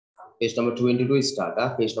Page number 22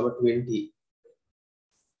 start. Page number 20.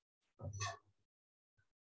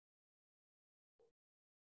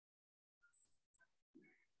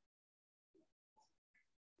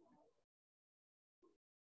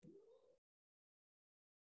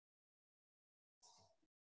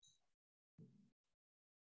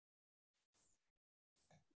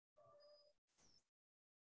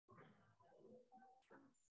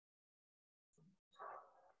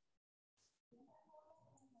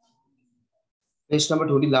 Page number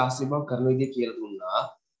 20 last time කරන විදිය කියලා දුන්නා.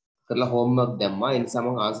 කරලා homework දැම්මා. ඒ නිසා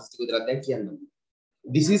මම answers ටික විතරක් දැන් කියන්නම්.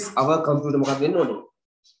 This is our computer මොකක්ද වෙන්න ඕනේ?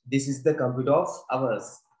 This is the computer of ours.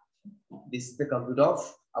 This is the computer of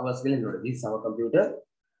ours කියලා එන්න ඕනේ. This is our computer.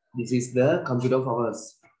 This is the computer of ours.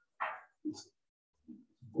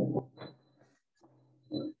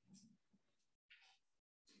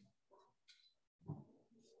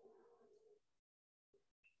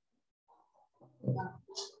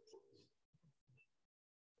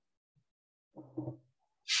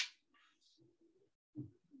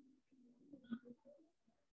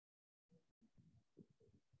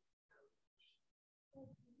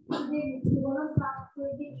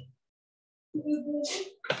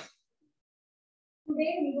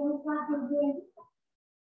 Today we going to start doing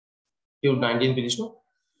You 19 finish no?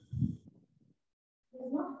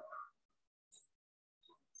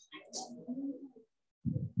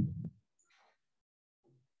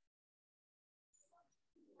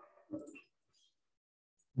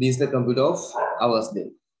 This is the computer of ours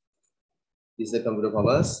then. This is the computer of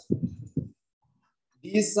ours.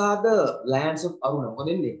 These are the lands of Aruna. What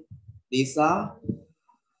is it? These are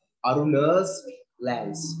Aruna's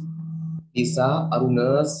lands. These are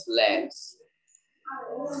Aruna's lands.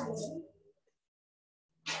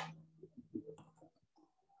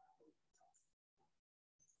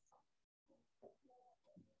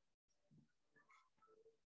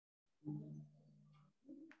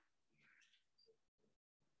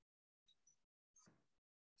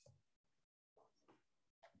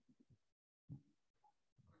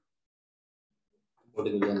 What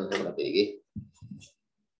do you mean?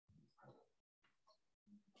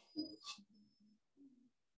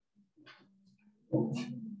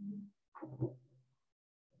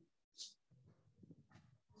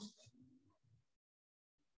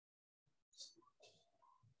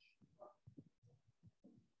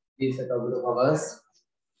 This is a computer of ours.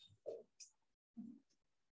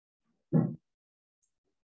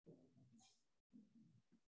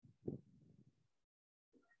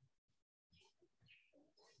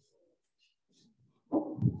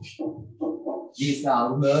 These are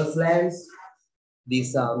Aruna's lands.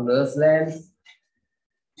 These are Aruna's lands.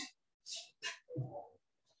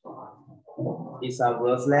 These are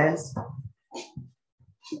Aruna's lands.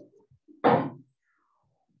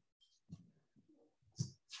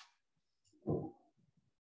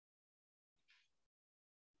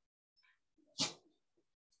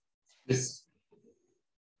 This.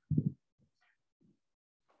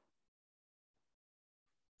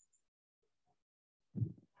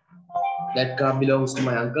 That car belongs to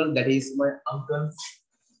my uncle. That is my uncle's.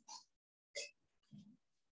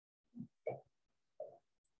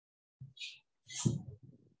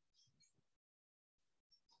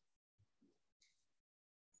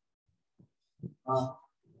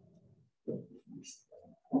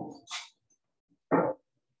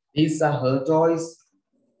 These are her toys.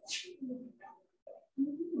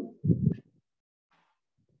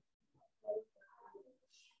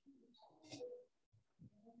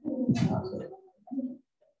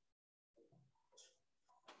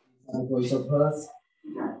 The toys of hers.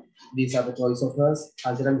 These are the toys of hers.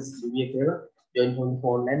 Ajram is doing a favor. Join from the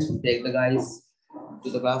phone and take the guys to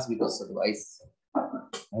the class because otherwise I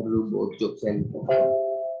will do both jobs and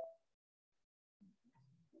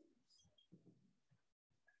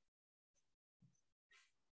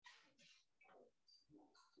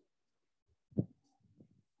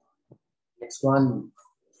next one.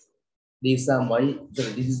 These are my.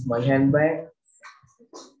 This is my handbag.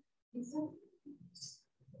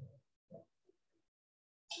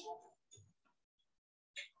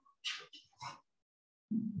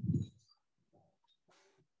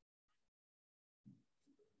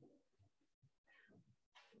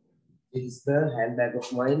 This is the handbag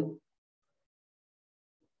of mine.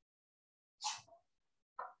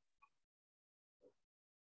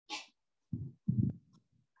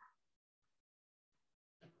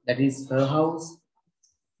 That is her house.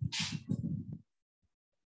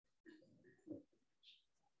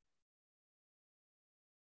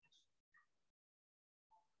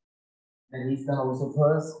 That is the house of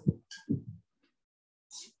hers.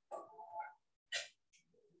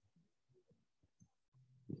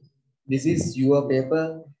 This is your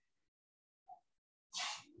paper.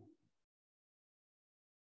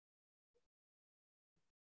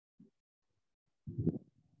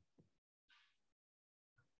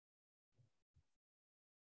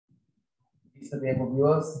 This is the paper of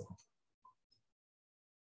yours.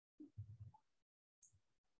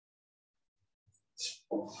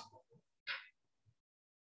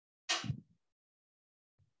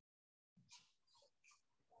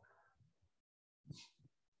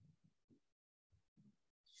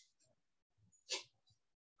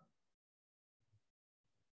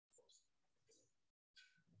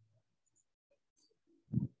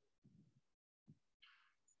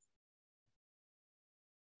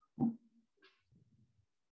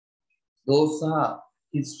 Those are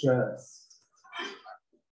his shirts.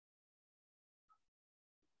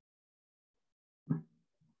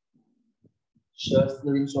 Shirts,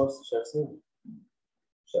 living shorts, shirts,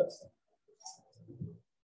 shirts.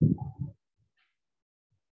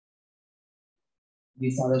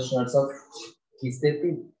 These are the shirts of his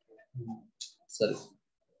baby. Sorry.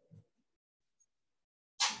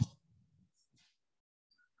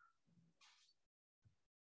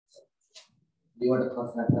 You want to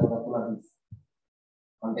cross that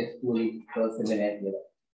contextually person and here.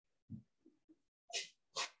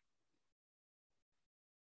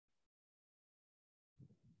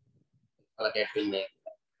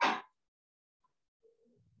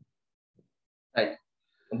 Right.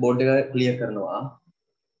 Board clear करना.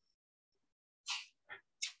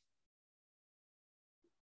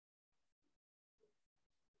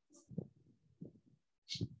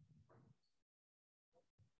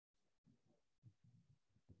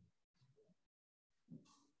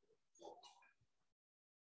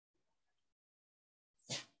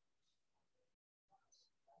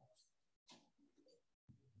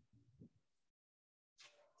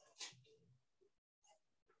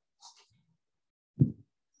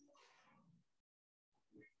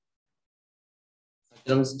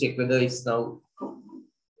 Let's check whether it's now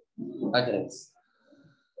attends.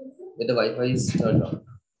 Whether Wi-Fi is turned on.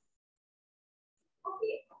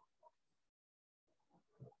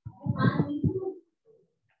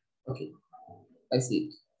 Okay, I see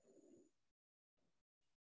it.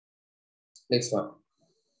 Next one.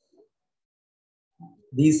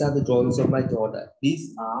 These are the drawings of my daughter.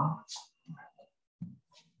 These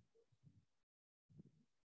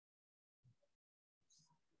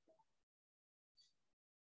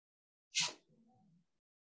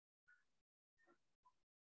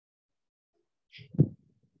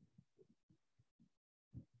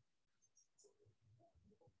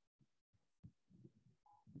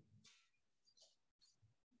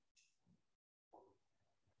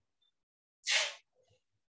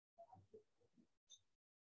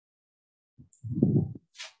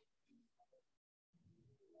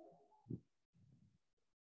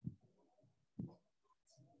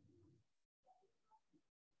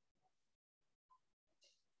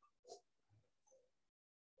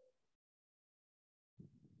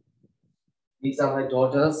are my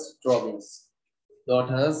daughter's drawings.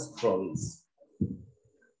 Daughter's drawings.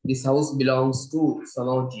 This house belongs to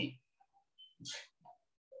Sanoji.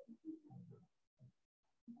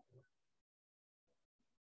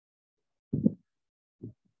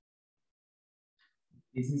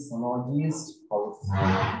 This is Sanoji's house.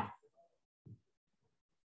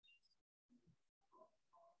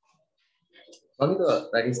 Only the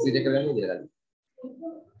writing stage there.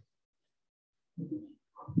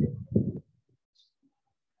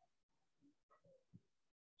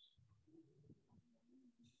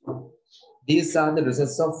 These are the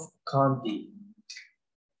results of Kanti.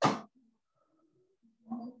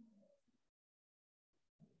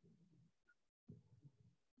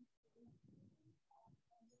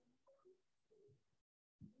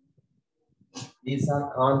 These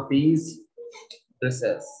are Kanti's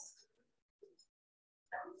results.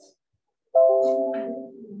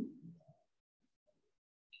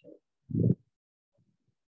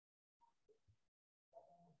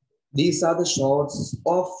 These are the short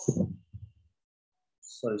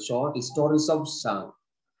stories of Sang.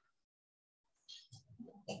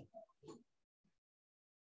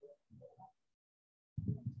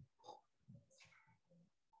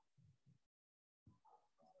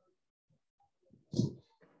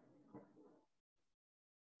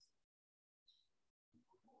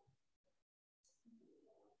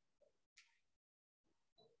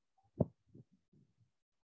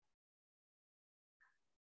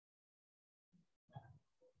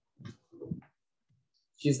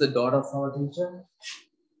 She's the daughter of our teacher.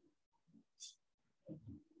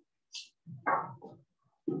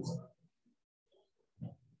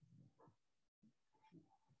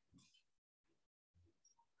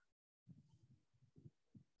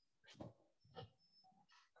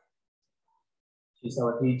 is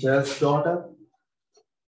our teacher's daughter.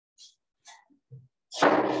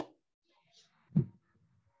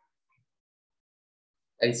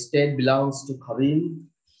 Estate belongs to Kavin.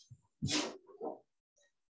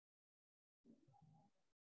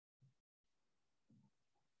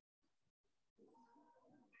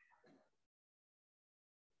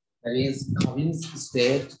 That is Kavin's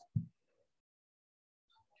estate.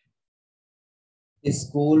 His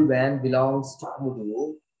school van belongs to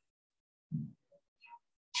Mudu.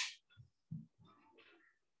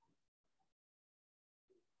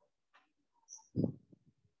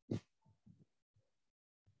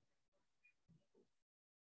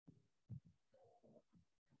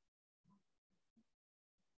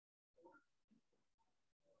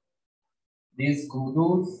 These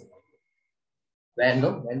Kudus van, no?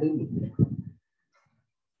 Van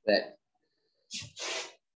that.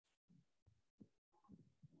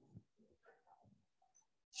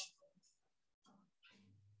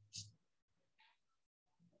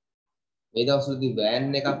 මේ දවස්වලදී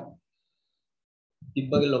van එකක්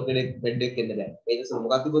තිබ්බගේ ලොකෙඩ් bed එකක් එන්න බෑ. ඒ දවස්වල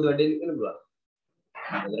මොකක්ද තිබ්බද වැඩ එන්න කියලා බලන්න.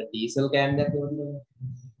 ඒතර ඩීසල් කෑන් එකක් තියෙනවා.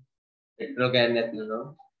 පෙට්‍රල් කෑන් එකක් තියෙනවා.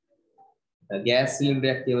 ගෑස්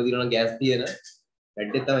සිලින්ඩර් එකක් තියෙනවා. දිනන ගෑස් තියෙන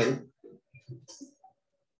බෙඩ් එක තමයි.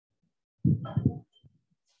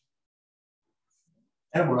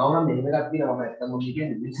 අර මොනවා නම් මෙහෙම එකක් තියෙනවා මම නැත්තම් මොකද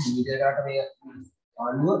කියන්නේ මේ සීනියර් කාට මේ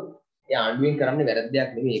ආණ්ඩුව ඒ ආණ්ඩුවෙන් කරන්නේ වැරද්දයක්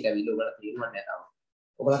නෙමෙයි ඒක ඇවිල්ලා ඔයාලා තේරුම් ගන්න නැතාව.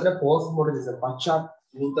 ඔබලා හිතන පෝස්ට් මොඩර්නිසම් පශ්චාත්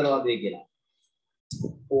නූතනවාදය කියලා.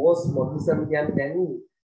 පෝස්ට් මොඩර්නිසම් කියන්නේ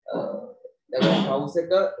දැන් හවුස්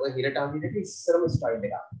එක ඔය හිරට අඳින්නට ඉස්සරම ස්ටයිල්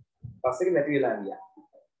එකක්. පස්සේ ඒක නැති වෙලා ගියා.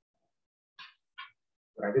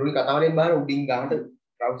 රජුගේ කතාවලින් බාර උඩින් ගානට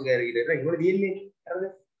ට්‍රවුසර් එක රීඩර් එක එහෙම දින්නේ. හරිද?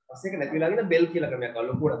 පස්සේ ඒක නැති වෙලා ගියා බෙල් කියලා ක්‍රමයක් ආවා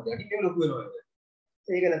ලොකු උඩක්. යටින් ලොකු වෙනවා ඒක.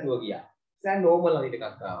 ඒක නැතුව ගියා. දැන් නෝමල් අනිත් එකක්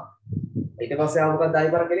ආවා. ඊට පස්සේ ආව මොකක්ද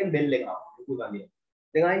ආයි පාර කෙලින් බෙල් එක ආවා. ලොකු ගානිය.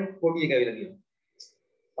 දැන් ආයි පොඩි එක ඇවිල්ලා තියෙනවා.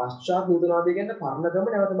 පශ්චාත් නූතනවාදය කියන්නේ පරණ ක්‍රම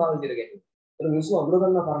නැවත භාවිතයට ගැනීම. ඒක මිනිස්සු අඳුර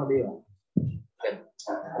ගන්න පරණ දේවල්.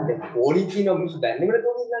 දැන් පොලි කියන මිනිස්සු දන්නේ නැමෙට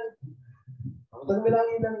තෝරන්නේ. අමතක වෙලා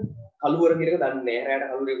ගියනනේ. කළුවර කියන එක දන්නේ නැහැ. රැයට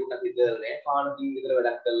කළුවරේ කුට්ටක් ඉදලා නැහැ. පාන කින් විතර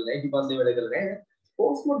වැඩක් කරලා නැහැ. ඉටිපන්දේ වැඩ කරලා නැහැ.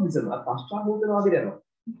 පෝස්ට් මොඩර්නිසම් පශ්චාත් නූතනවාදයට යනවා.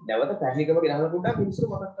 නැවත පැහැදිලිකම ගෙනහලා කුට්ටක් මිනිස්සු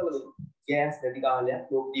මතක් කරලා දෙනවා. ගෑස් නැති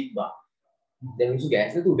කාලයක් ලෝක තිබ්බා. දැන් මිනිස්සු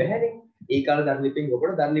ගෑස් නැතුව බෑනේ. ඒ කාලේ දර්ලිපෙන්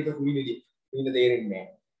ඔබට දර්ලිප කුමිනේදී. මිනින්න තේරෙන්නේ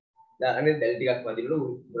නැහැ. අනේ දැල් ටිකක් වදිනවලු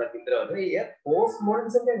ගොඩක් ඉන්ටරවල ඒ පෝස්ට්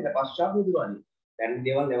මොඩර්නිසම් කියන්නේ පශ්චාත් නූතනවාදී. දැන්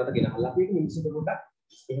දේවල් නැවත ගෙනහලා අපි ඒක මිනිස්සුන්ට පොඩ්ඩක්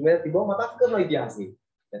එහෙම තිබව මතක් කරනවා ඉතිහාසයේ.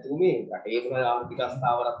 නැත්නම් මේ රටේ මොන ආර්ථික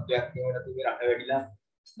අස්ථාවරත්වයක් එහෙම නැත්නම් මේ රට වැඩිලා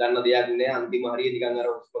දන්න දෙයක් නෑ අන්තිම හරිය නිකන් අර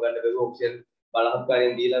උස්ම ගන්න බැරුව ඔක්සිජන්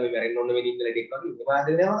බලහත්කාරයෙන් දීලා මේ මැරෙන්න ඕන වෙන ඉන්න ලෙඩෙක් වගේ ඒක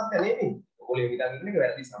මාදේ නෑ මතක් නෙමෙයි. ඔකොලේ හිතන් ඉන්න එක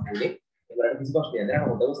වැරදි සම්පූර්ණේ. ඒකට කිසි ප්‍රශ්නයක් නෑ.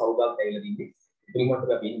 හොඳම සෞභාග්‍ය ඇවිල්ලා තින්නේ.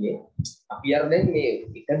 ඉතින් අපි ඉන්නේ. අපි අර දැන් මේ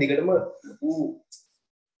එක දිගටම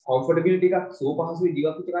comfortability එකක් සුවපහසු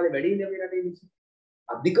ජීවත් වෙච්ච කාලේ වැඩි ඉන්නේ අපේ රටේ මිනිස්සු.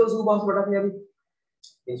 අධිකව සුවපහසු රටක් නේ අපි.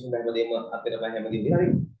 මිනිස්සු හැමදේම අතර බය හැමදේම හරි.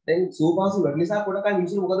 දැන් සුවපහසු වැඩි නිසා පොඩකයි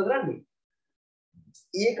මිනිස්සු මොකද කරන්නේ?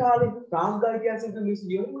 ඒ කාලේ ප්‍රාග්ගා ඉතිහාසයේ මිනිස්සු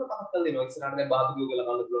ජීවන මොන පහක් කළ දෙනවා. ඉස්සරහට දැන් බාදුකියෝ කියලා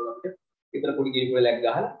කන්න පුළුවන් අපිට. ඊතර පොඩි ගෙඩි කොලයක්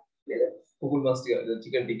ගහලා නේද? කුකුල් මස් ටික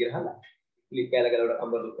චිකන් ටික ගහලා ක්ලික් කැල කැලවට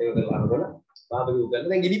අම්බර ඒක කරලා අරගෙන බාදුකියෝ කරලා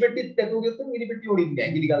දැන් ගෙඩි පෙට්ටිත් ඇතුව ගියොත් ගෙඩි පෙට්ටිය ඕනින්නේ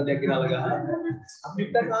නැහැ. ගෙඩි කල්දයක් ගෙනල්ලා ගහලා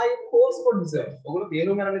අපිට ආයේ පෝස්ට් මොඩර්නිසම්. ඔයගොල්ලෝ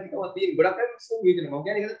තේරුම් ගන්න නැති කම තියෙන ගොඩක් අය මිනිස්සු වීදෙන මම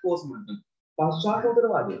කියන්නේ ඒක පෝස්ට් මොඩර්නිසම්. පශ්චාත්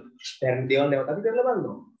නූතනවාදය. දැන් දේවල් නැවත අපි කරලා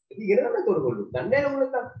බලනවා. ඉතින් ඉගෙන ගන්න ඒතකොට ඔයගොල්ලෝ. දන්නේ නැහැ නෝන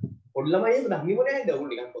නැත්තම්. පොඩි ළමයි එහෙම දන්නේම නැහැ නේද?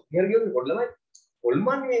 ඔයගොල්ලෝ නිකන් කොහේ හරි ගියොත් පොඩි ළමයි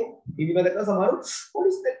ඔල්මන් මේ පිළිවෙලක සමහරු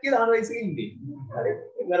පොලිස් දෙක්කේ දාන වයසේ ඉන්නේ. හරි.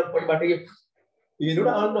 ඉංගර පොඩි බටේ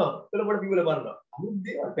පිළිවෙලට ආන්නවා. එතන පොඩි පිළිවෙල බලනවා. අමුත්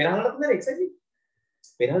දේවල් පෙරහලට නේද එක්සයිට්.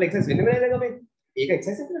 පෙරහල එක්සයිට් වෙන්නේ නැහැ නේද අපි? ඒක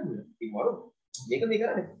එක්සයිට් එකක් නේද? ඉතින් වරු මේක මේ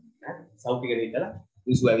කරන්නේ. සෞඛ්‍ය කෙරේ ඉඳලා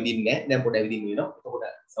මිනිස්සු ඇවිදින්නේ නැහැ. දැන් පොඩ ඇවිදින්න වෙනවා. එතකොට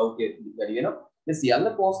සෞඛ්‍ය වැඩි වෙනවා. මේ සියල්ල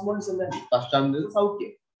පෝස්ට් මොඩර්නිසම් දැන් පශ්චාත් සෞඛ්‍ය.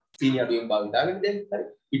 සීනියර් ඩියම් භාවිතාවෙන් දැන් හරි.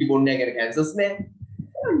 පිටි බොන්නේ නැහැ කියන කැන්සර්ස් නැහැ.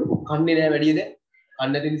 කන්නේ නැහැ වැඩි දැන්.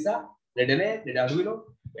 කන්න නැති නිසා ලෙඩ නැහැ. ලෙඩ අඩු වෙනවා.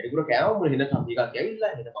 වැඩිපුර කෑවම මොන හින කම් එකක්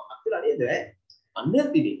ඇවිල්ලා හින මහත් වෙලා නේද? අන්න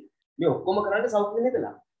ඇත්තිනේ. මේ ඔක්කොම කරන්නේ සෞඛ්‍ය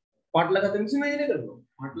නේදලා. පාටලගත මිනිස්සු මේ නේ කරනවා.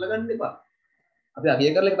 පාටල ගන්න එපා. අපි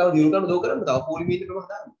අගය කරලා තව දියුණු කරන්න දෝ කරන්න තව පොලිමීටරම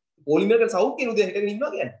හදාගන්න. පොලිමීටර සෞඛ්‍ය නුදේ හිටගෙන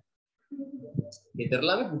ඉන්නවා කියන්නේ.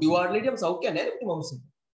 ඊතරලාමේ පුටි වාඩ්ලා හිටියම සෞඛ්‍ය නැහැ නේ මමස.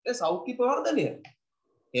 ඒ සෞඛ්‍ය ප්‍රවර්ධනය.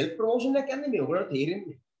 හෙල්ත් ප්‍රොමෝෂන් එකක් කියන්නේ මේ ඔයගොල්ලෝ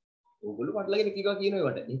තේරෙන්නේ. ඔයගොල්ලෝ පටලගෙන කීවා කියන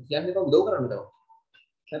ඒවට. මේ කියන්නේ තව උදව් කරන්න තව.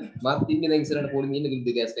 හරි. මාත් ඉන්නේ දැන් ඉස්සරහට පොලිමේ ඉන්න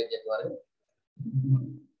කිව්ද ගෑස් ටැංකියක් වරගෙන.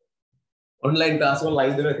 ඔන්ලයින් ක්ලාස් වල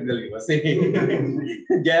ලයිව් දෙනවා ඉඳලා ඉවසේ.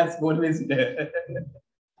 ගෑස් පොලිමේ සිට.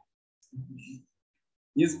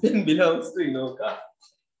 This pen belongs to Inoka.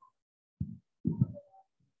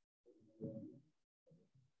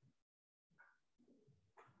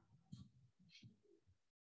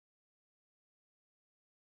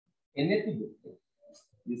 එන්නේ තිබුණේ.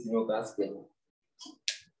 this no class කියන.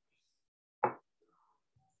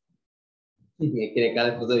 ඉතින් ඒක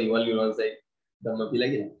කාලේ පොත විමල් යුනිවර්සිටි ධම්ම පිළ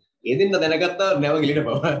කියලා. ඒ දෙන්න දැනගත්තා නැව ගිලින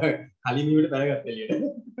බව. කලින් ඊට දැනගත්තා එළියට.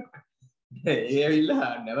 ඒ ඇවිල්ලා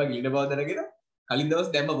නැව ගිලින බව දැනගෙන කලින් දවස්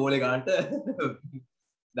දැම්ම බෝලේ ගන්නට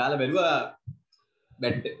දාලා බැලුවා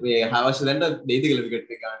බැට් මේ අවශ්‍ය දැන්න දෙයිද කියලා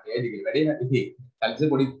විකට් එක ගන්නට ඒයිද කියලා වැඩේ නැති.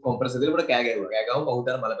 කලින්සේ පොඩි කොම්ප්‍රෙසර් දෙකකට පොඩ කෑ ගැහුවා. කෑ ගාවම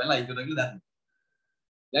පහුතර මල පැනලා අයින් කරනවා කියලා දාන්න.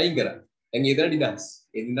 ලයින් කරා. දැන් ඊතර ඩිඩන්ස්.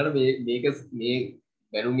 ඒ දිනකට මේක මේ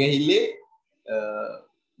බැලුම් ඇහිල්ලේ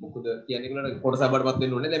මොකද කියන්නේ කියලා කොටස බඩපත්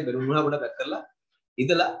වෙන්න ඕනේ. දැන් බැලුම් වුණා පොඩ පැක් කරලා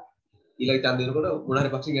ඉතලා ඊළඟ ඡන්ද දෙනකොට මොන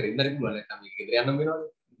හරි පක්ෂින් හරි ඉන්නරි පුළුවන් නැත්නම් මේක ගෙදර යන්නම වෙනවනේ.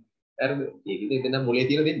 හරිද? ඒකද එතන මොලේ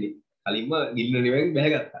තියෙන දෙන්නේ. කලින්ම ගිල්න නෙවෙයි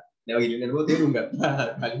බැහැගත්තා. නැව ගිල්න නේද තේරුම් ගත්තා.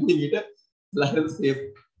 කලින් ඊට ලයින් සේප්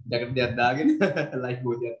ජැකට් දෙයක් දාගෙන ලයිට්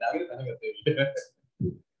බෝඩ් එකක් දාගෙන තනගත්තා ඊට.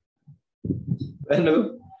 වෙනව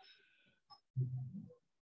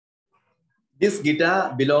This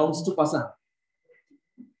guitar belongs to Pasan.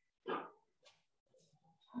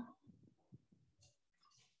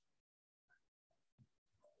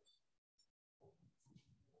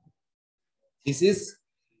 This is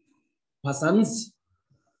Pasan's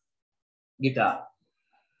guitar.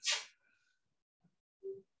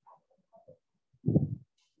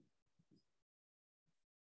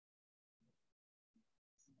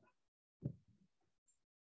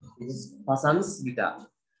 This is Pasan's guitar.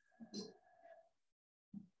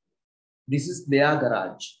 This is their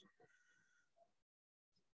garage.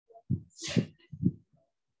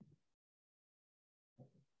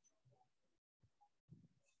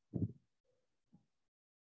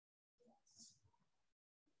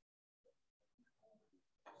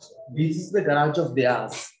 This is the garage of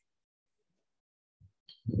theirs.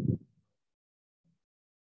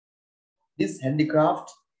 This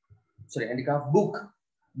handicraft book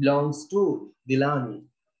belongs to Dilani.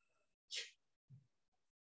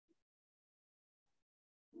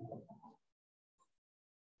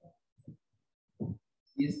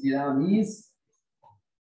 This Dilani's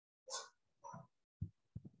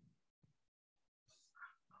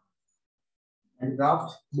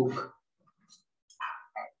handicraft book.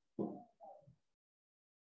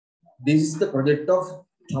 This is the project of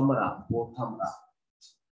Thamara or Thamra.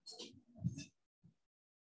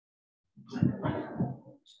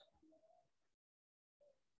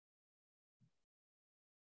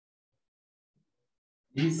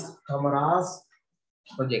 This Thamara's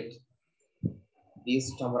project.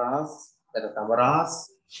 These Thamara's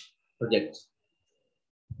project.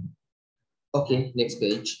 Okay, next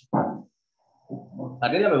page.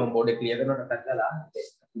 Again, I'm board clear.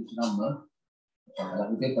 Number.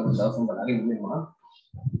 Nanti kalau tahu sempat lagi mungkin mah.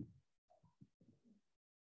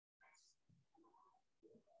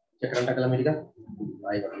 Cekran tak kelam Amerika?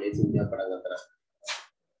 Ayo, lihat sini apa pada antara.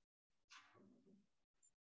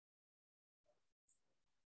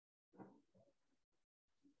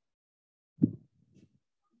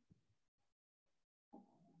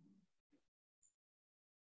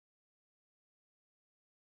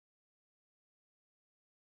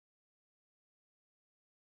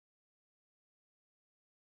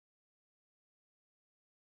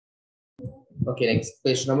 Okay, next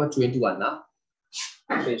page number 21 now.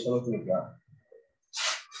 Page number 21.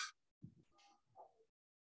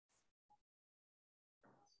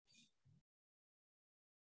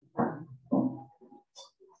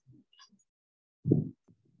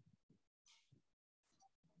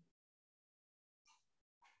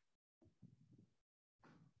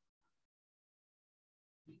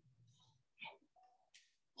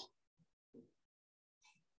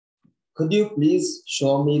 Could you please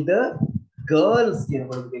show me the girls කියන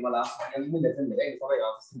පොඩි දේවල් ආස්වාදයෙන් ඉන්න lesson එක. ඒක තමයි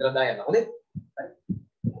ආස්වාදින්දර දායන්න ඕනේ. හරි.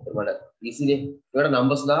 ඒකට easy නේ. ඒකට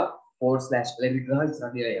numbers ලා / කියලා විග්‍රහ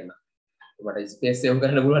ඉස්සරහට යන්න. ඒකට space save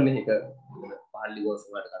කරන්න පුළුවන් නේ ඒක. පහළි ගෝස්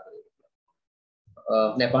වලට කරලා දෙන්න.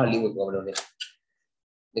 නෑ පහළි ගෝස් වලට ඕනේ.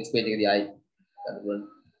 next page එකේදී ආයි කරන්න පුළුවන්.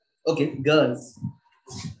 Okay, girls.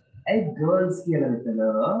 ඒ girls කියලා මෙතන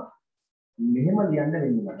මෙහෙම ලියන්න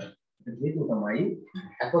වෙන්නේ මට. හේතුව තමයි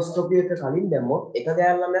apostrophe එක කලින් දැම්මොත් එක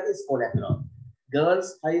ගෑල් ළමයාට ඉස්කෝලේ යනවා. girls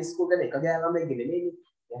high school ගැන එක ගෑල් ළමයෙක් නෙමෙයිනේ.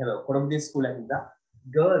 එහෙනම් කොළඹ ස්කූල් එකකින් දා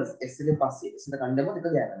girls S එකෙන් පස්සේ S එක කන් දැම්මොත් එක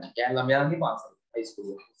ගෑල් ළමයා. ගෑල් ළමයාගේ පාසල high school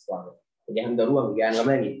එක ස්වාගත. ඒ ගැහන් දරුවන්ගේ ගෑල්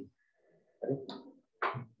ළමයාගේ. හරි?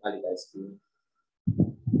 high school.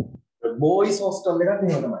 boys hostel එකක්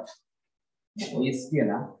මෙහෙම තමයි. boys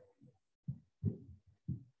කියලා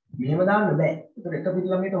මෙහෙම දාන්න බෑ. ඒතර එක පිට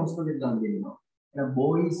ළමයට hostel එකට දාන්න දෙන්නවා.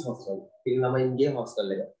 boys hostel. Pilnamainge hostel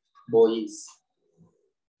lega. Boys.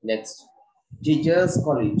 Next. Teachers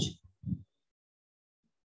college.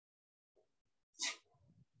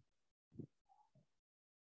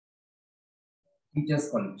 teachers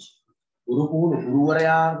college. ගුරු පුහුණු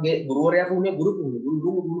ගුරුවරයාගේ ගුරුවරයා පුහුණුවේ ගුරු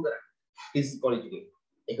පුහුණු ගුරු කරන්නේ. teachers college එකේ.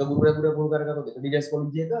 එක ගුරුවරයා පුහුණු කරගත්තොත් එක teachers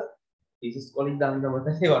college එක teachers college දාන්න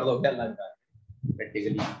තමයි වරදොක් ලංකාවේ.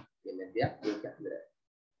 practically එන්නේ දෙයක් ඒක ඇතුළේ.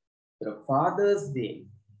 ඒක father's day.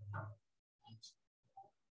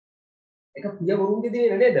 එක පිය වරුන්ගේ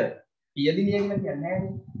දිනේ නේද? පිය දිනිය කියලා කියන්නේ නැහැ.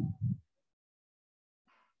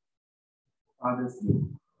 father's day.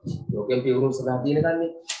 ලෝකෙන් පිය වරුන් සදා තියෙන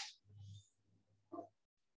කන්නේ.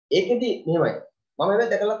 ඒකෙදි මෙහෙමයි. මම මේක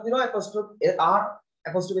දැකලා තියෙනවා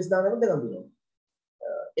apostrophe දානම දෙකක් තියෙනවා.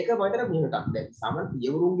 ඒක මම හිතන්නේ මෙහෙම එකක්. දැන් සාමාන්‍ය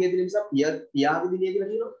පියවරුන්ගේ දින නිසා පියාගේ දිනය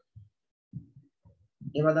කියලා කියනවා.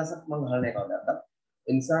 ඒ වදසක් මම අහලා නැහැ කවදාවත්.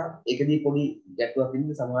 ඒ නිසා ඒකදී පොඩි ගැටුවක්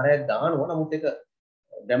ඉන්නේ සමහර අය දානවා. නමුත් ඒක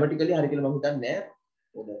ග්‍රැමටිකලි හරි කියලා මම හිතන්නේ නැහැ.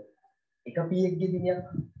 මොකද එක පියෙක්ගේ දිනයක්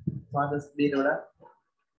ෆාදර්ස් ඩේට වඩා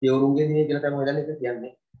පියවරුන්ගේ දිනය කියලා තමයි මම හිතන්නේ ඒක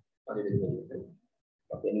කියන්නේ. හරි දෙන්නේ.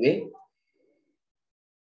 anyway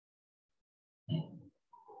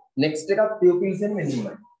next එකක් pupils and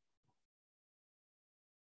measurement.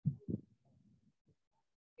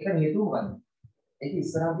 ඒක හේතුව මොකක්ද? ඒක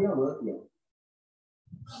ඉස්සරහ තියෙන වර්ක් එක.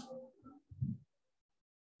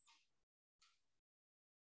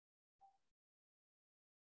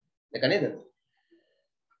 ඒක නේද?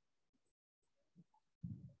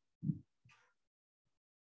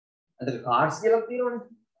 අද cards කියලා තියෙනවනේ.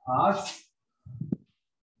 cards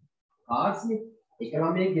නේ. ඒක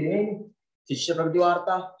නම් මේ ගෙනෙන්නේ. ශිෂ්‍ය ප්‍රගති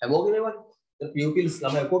වාර්තා හැමෝගෙම ඒවා. ඒක pupils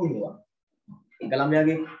ළමයි ඔක්කොගෙම ඒවා. එක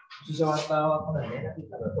ළමයාගේ ශිෂ්‍ය වාර්තාවක් හදන්නේ නැහැ නේද?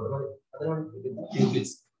 පොඩ්ඩක් හදනවනේ.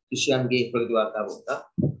 pupils ශිෂ්‍යයන්ගේ ප්‍රගති වාර්තාව පොත්තා.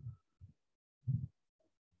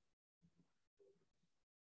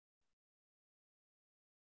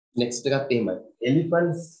 next එකත් එහෙමයි.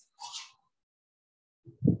 elephants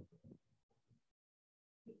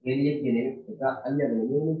එළිය කියන එක අල්ලගෙන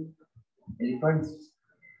නෙමෙයි. elephants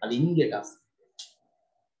alligators.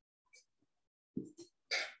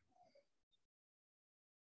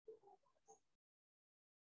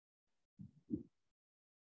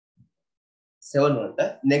 seven වලට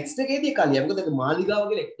next එකේදී කලිය මොකද ඒක මාලිගාව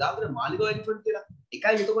කියලා එක දාගෙන මාලිගාව එලිෆන්ට් කියලා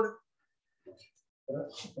එකයි එතකොට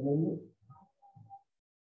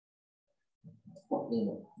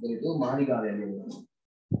මේක මාලිගාව යන්නේ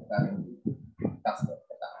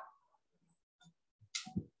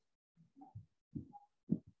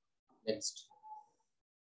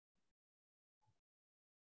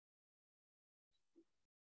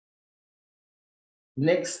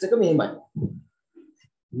next එක මෙහෙමයි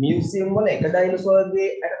museum වල එක ඩයිනෝසර්ගේ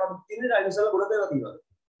ඇටකම් තියෙන ඩයිනෝසර්ල ගොඩක් ඒවා තියෙනවා.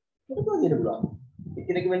 ඒක කොහොමද කියන්න පුළුවන්?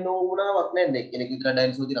 එක්කෙනෙක් වෙන්න ඕනාවක් නැහැ. එක්කෙනෙක් විතර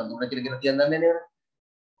ඩයිනෝසර් තියෙනවා. මොකද කියලා කියන්න දන්නේ නැහැ නේද?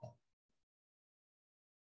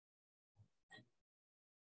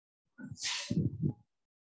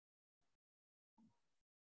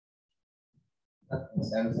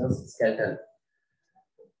 Dinosaur skeleton.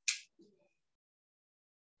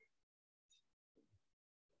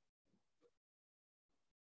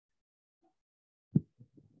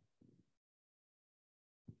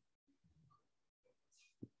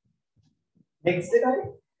 next එක හරි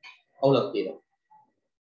අවුලක් තියෙනවා.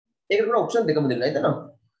 ඒකට උන ඔප්ෂන් දෙකම දෙන්න හිතනවා.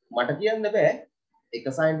 මට කියන්න බෑ එක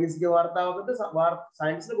සයන්ටිස්ට්ගේ වාර්තාවකද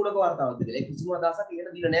සයන්ටිස්ට්ගේ ගුණක වාර්තාවක්ද කියලා. ඒක කිසිම අදහසක්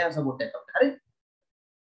ඒකට දීලා නැහැ සපෝට් එකක්. හරි?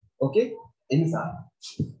 ඕකේ? ඒ නිසා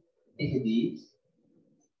ඒකදී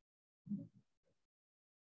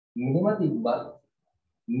මෙහෙම තිබ්බත්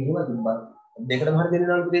දෙකටම හරි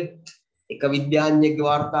දෙන්න ඕන පුතේ. එක විද්‍යාඥයෙක්ගේ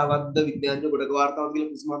වාර්තාවක්ද විද්‍යාඥ ගුණක වාර්තාවක්ද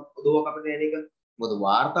කියලා කිසිම ඔදෝවක් අපිට නෑ නේද? මොකද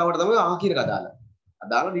වාර්තාවට තමයි ආකීරක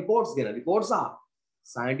අදාළ රිපෝට්ස් ගැන රිපෝට්ස්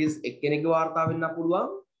සයන්ටිස්ට් එක්කෙනෙක්ගේ වාර්තාව වෙන්න පුළුවන්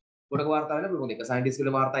ගොඩක වාර්තා වෙන්න පුළුවන් එක සයන්ටිස්ට්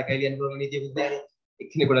කෙනෙකුගේ වාර්තා එකයි ලියන්න පුළුවන් නීතිය විද්‍යාවේ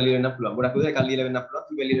එක්කෙනෙකුට ලියන්න පුළුවන් ගොඩක් වෙලාවට එකක් ලියලා වෙන්න පුළුවන්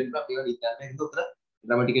කිව්ව ලියන්න පුළුවන් ඒක විද්‍යාත්මක හිත උතර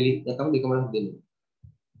ග්‍රැමටිකලි එකම දෙකම දෙන්න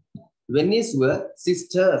when is were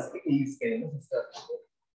sisters is කියන්නේ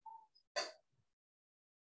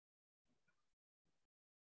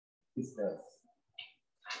sisters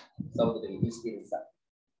සහෝදරි is කියන්නේ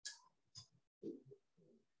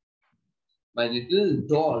my little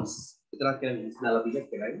dolls විතරක් කියලා ඉස්නාලා පිටක්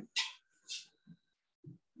කරයි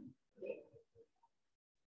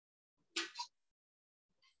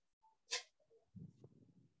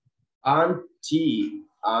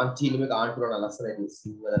auntie නෙමෙයි aunt කරන ලස්සනයි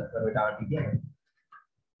සිංහල ක්‍රමයට auntie කියන්නේ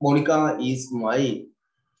Monica is my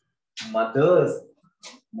mother's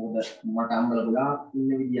mother මට අම්මලා ගොඩාක්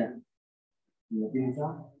ඉන්න විදියක් ඒ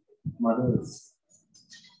නිසා mothers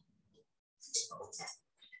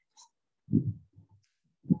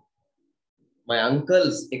my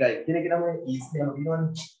uncles එකයි කෙනෙක් නම is නම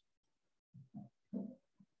කියනවනේ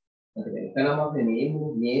ඒක නම අපේ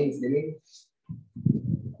names නෙමෙයි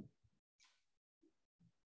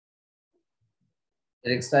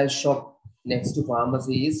textile shop Next to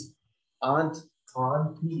pharmacy is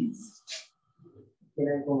aunties. Can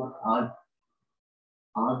I call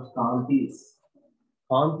aunties?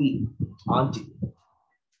 Auntie.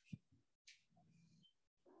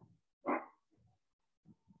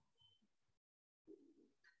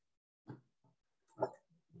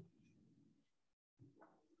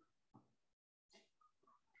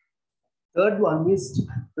 Third one missed.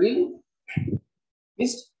 Really?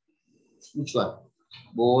 Missed? Which one?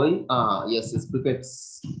 Boy. Yes, it's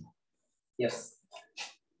crickets. Yes.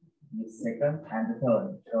 The second and the third.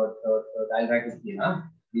 I'll write it here.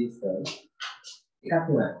 This third.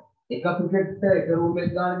 එකක් cricket එක room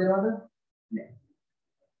එක ගන්න දෙනවද? නෑ.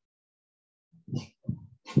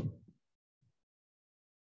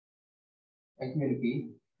 Let me repeat.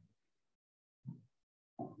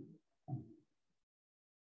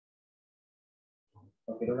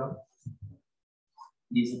 Okay, now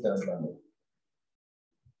this is the third one.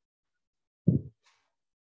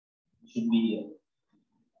 Should be here.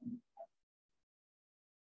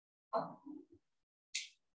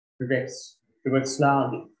 Crickets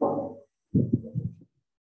slag.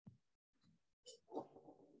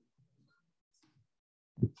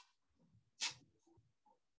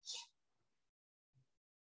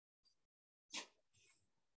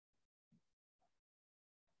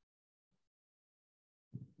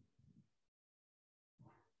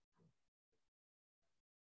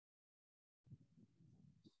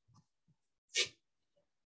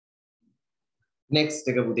 Next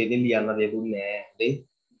එක පුතේ ඉතින් ලියන්න දෙන්නේ නෑ.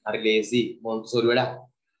 හරි ලේසි මොන්ටිසෝරි වැඩ.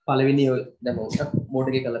 පළවෙනි දැන් මෝඩ්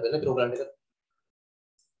එකේ කරලා බලන්න ප්‍රෝග්‍රෑම් එක.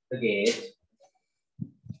 Forget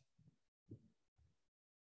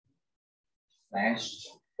slash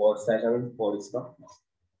forward stop.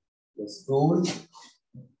 The scroll.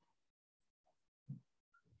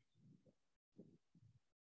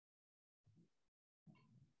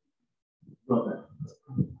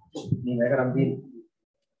 මේ මේක නම් තියෙන්නේ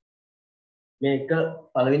මේක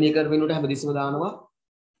පළවෙනි එක වෙනුවට හැමදෙස්සම දානවා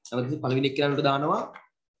හැමදෙස්සම පළවෙනි එක කියනකට දානවා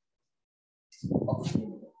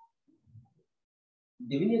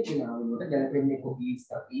දෙවෙනි එක කියනවා වෙනුවට ගැලපෙන්නේ කොපීස්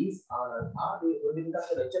කපීස් ආදී ඔය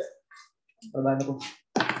දෙකක් වෙච්චර බලන්නකො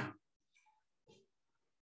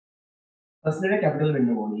first letter capital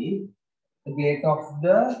වෙන්න ඕනේ the gate of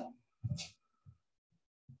the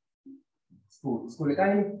school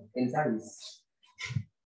එකයි inside is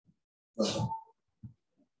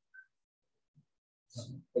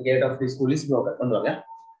the gate of the school is broken. Understand?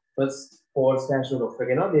 First forward slash off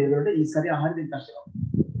again. Now they will each side ahar din tashe.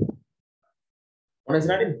 What is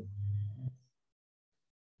that?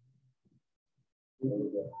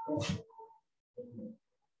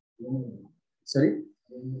 Sorry.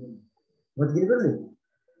 What did you do?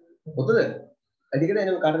 What did you do? I did not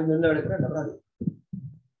know. Carter didn't know.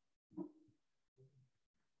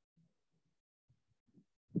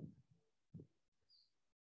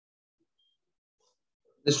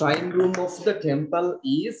 The shrine room of the temple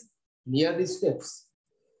is near the steps.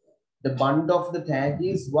 The bund of the tank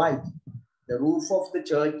is white. The roof of the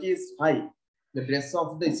church is high. The dress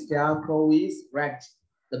of the scarecrow is ragged.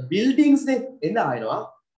 The buildings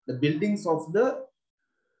the buildings of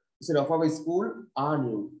our school are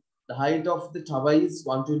new. The height of the tower is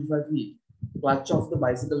 125 feet. The clutch of the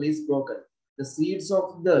bicycle is broken. The seats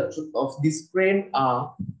of this train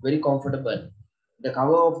are very comfortable. The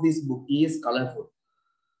cover of this book is colorful.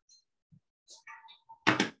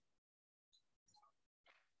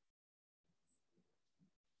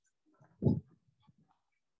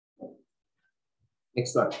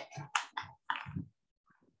 Next one.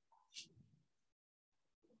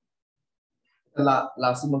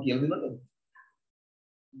 Last one kill the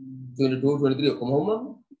 22, 23. Come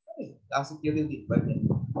home. Last kill the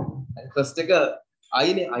first take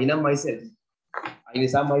I know myself. I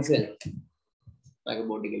know myself. Like a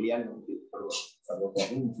body alien.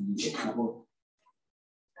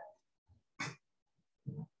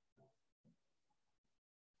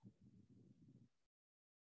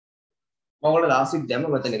 මම last week දැම්ම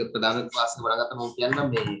මතන එක ප්‍රධාන class එක වරගත්ත මම කියන්නම්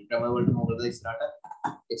මේ ක්‍රම වලට මොකද ඉස්සරහට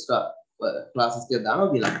එක්ස්ට්‍රා ක්ලාසස් ටික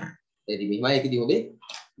දානවා කියලා. ඉතින් මෙහිමයි ඒකදී හොඳේ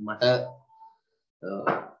මට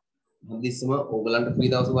හදිස්සම ඕගලන්ට ෆ්‍රී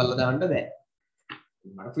දවස් වල දාන්න බෑ.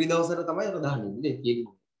 මට ෆ්‍රී දවසට තමයි අර දාන්නේ නේ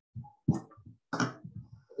කියන්නේ.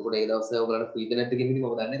 එතකොට ඒ දවස්වල ඕගලන්ට ෆ්‍රී ද නැද්ද කියන ඉතින්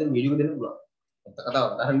මම දන්නේ නැහැ වීඩියෝ දෙන්න පුළුවන්. එතක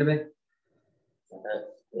කතාවක් දාන්න බෑ. මට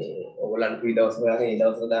ඕගලන්ට ෆ්‍රී දවස් වල ඒ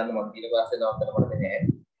දවස්වල දාන්න මම කියන ක්ලාස් එක නවත්තන්න මට බෑ.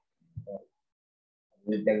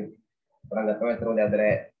 දැන් පටන් ගත්තා එතන දැන්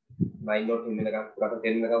 9 dot වෙනකම් පුරාට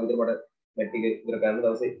 10 වෙනකම් විතර මට මැට්‍රික් එක ඉවර කරන්න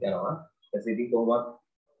දවසේ යනවා. ඊට පස්සේ ඉතින් කොහොමවත්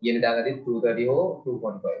ඊයේ දාගත්තේ 2:30 හෝ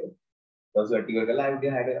 2:45. දවස් වල ටික කරලා ආයෙත්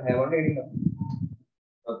 6 වන්ට එන්න.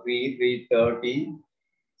 3:30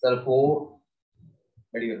 සල් 4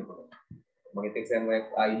 වැඩි වෙනකොට මගේ එක්සෑම් එක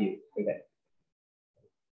ආයි ඒකයි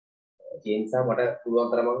ඒ නිසා මට පුළුවන්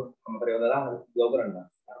තරම අමතරව දාලා උදව් කරන්න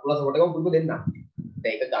අරපුලා සපෝට් එකම පුරුදු දෙන්න දැන්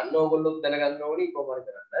ඒක ගන්න ඕගොල්ලෝ දැනගන්න ඕනි කොහොමද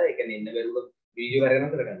කරන්න ඒ කියන්නේ එන්න බැරුව වීඩියෝ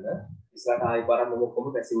කරගෙන කරගන්න ඉස්සරහට ආයි පාරක් මම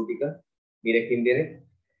ඔක්කොම පැසිව් ටික ඩිරෙක්ට් ඉන්දියරේ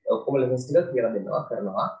ඔක්කොම ලෙසන්ස් ටික කියලා දෙනවා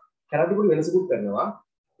කරනවා කරද්දී පොඩි වෙනසකුත් කරනවා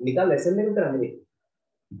නිකන් ලෙසන් එක විතර නෙමෙයි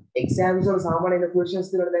එක්සෑම්ස් වල සාමාන්‍ය එන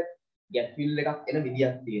ක්වෙස්චන්ස් තියෙනවා දැන් ගැප් ෆිල් එකක් එන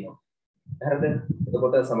විදියක් තියෙනවා හරිද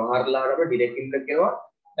එතකොට සමහර ලාවට අපිට ඩිරෙක්ට් ඉන්ටර් කරනවා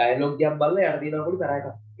ඩයලොග් එකක් බලලා යට දිනවා පොඩි තරහ එකක්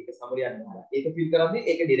ඒක සමරියක් දාලා ඒක ෆිල් කරද්දී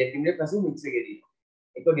ඒක ඩිරෙක්ට් ඉන්ටර් පැසිව් මික්ස් එකේ තියෙනවා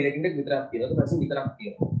ඒක ඩිරෙක්ට් ඉන්ටර් විතරක් තියෙනවා ඒක පැසිව් විතරක්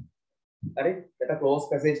තියෙනවා හරි ඒක ක්ලෝස්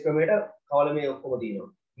පැසේජ් ක්‍රමයට කවල මේ ඔක්කොම තියෙනවා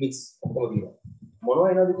මික්ස් ඔක්කොම තියෙනවා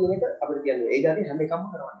මොනවා එනවද කියන එක අපිට කියන්නේ ඒ જાති හැම එකක්ම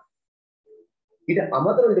කරවන්න ඊට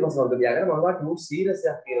අමතරව ඊට පස්සේ වර්ග තියාගෙන මම වා ටූ සීරියස්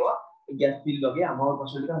එකක් තියෙනවා ගැප් ෆිල් වගේ අමාරු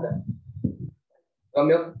ප්‍රශ්න ටික හදන්න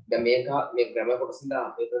කම්යෝ දැන් මේක මේ ග්‍රැමර් කොටසින් දා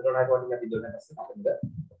පේපර් වලට වටින් අපි දෙන්න දැස්ස අපිට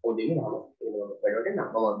පොඩිම නම ඒක වැඩට නම්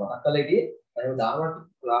මම මතක් කරලා ඉතියේ අර දානවා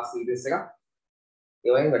ක්ලාස් සීරීස් එකක්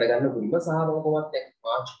ඒ වගේ වැඩ ගන්න පුළුවන් සහ මම කොහොමද දැන්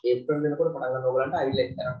මාර්ච් ඒප්‍රිල් වෙනකොට පටන් ගන්න ඕගලන්ට අයිලෙක්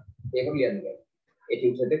කරා ඒක කියන්නේ ඒ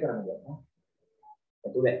ටියුටර් එක කරන්න ගන්නවා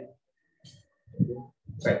එතුලේ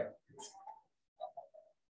right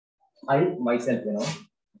I myself you know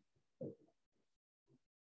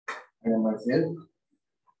I am myself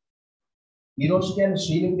Niroshi කියන්නේ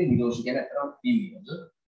ශ්‍රී ලිංගික නිරෝෂි කියන්නේ අතරම female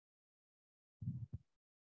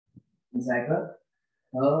inside her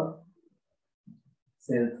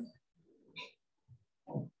self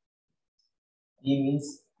he means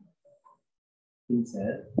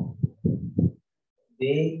himself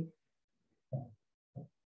they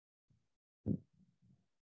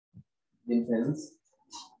themselves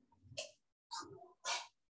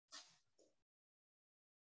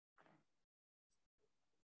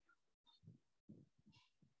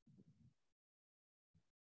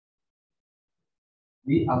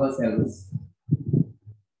we ourselves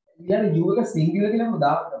يعني you එක singular කියලා මම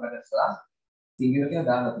දාන්න බැලුවා singular කියලා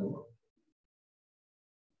දාන්න තියෙනවා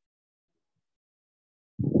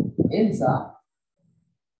ඒ නිසා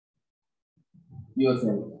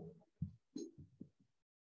yourself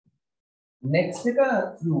next එක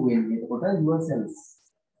you වෙන්නේ එතකොට yourselves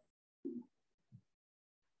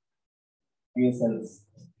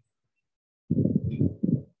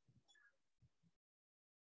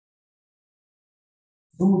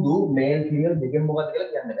සුමුදු මේල් ෆීමේල් දෙකම මොකක්ද කියලා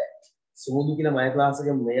කියන්න බෑ. සුමුදු කියලා මගේ ක්ලාස්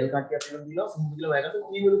එකේ මේල් කට්ටියක් කියලා දිනවා සුමුදු කියලා මගේ කට්ටිය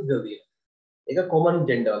ෆීමේල් කියලා දිනවා. ඒක කොමන්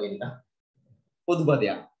ජෙන්ඩර් වගේ නිකන්. පොදු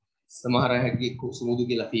පදයක්. සමහර අයගේ සුමුදු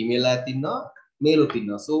කියලා ෆීමේල් අයත් ඉන්නවා මේලුත්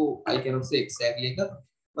ඉන්නවා. So I cannot say exactly එක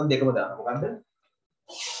මම දෙකම දානවා. මොකද්ද?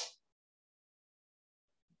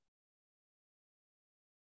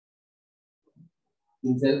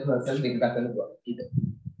 himself herself දෙක ගන්න පුළුවන්. ඊට.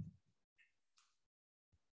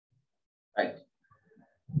 right.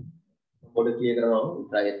 පොඩ ක්ලියර් කරනවා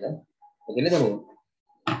try එක. ඔකනේ තමයි.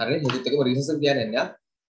 හරිනේ මොකද එකම රිසර්ච් කියන්නේ නැහැ.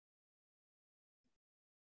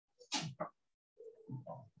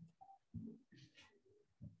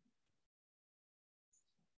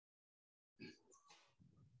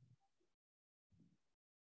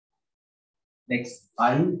 next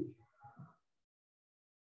I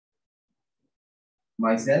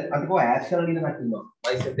myself අද කො ඇඩ් කරලා ඉන්න කට්ටියනවා.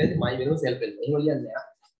 myself දැන් my වෙනුව self වෙනවා. එහෙම ලියන්නේ නැහැ.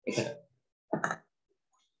 එකට.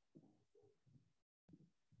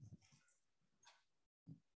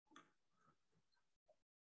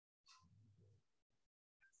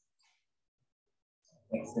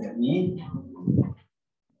 next me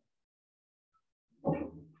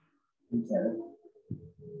himself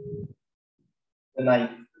the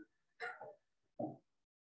knife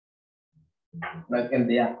like and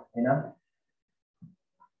there you know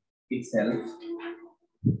itself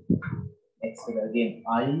next again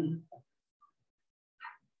I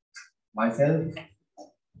myself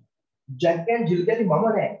Jack and Jill කියන්නේ මම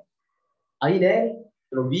නෑ I නෑ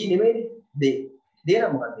ඒක we නෙමෙයි they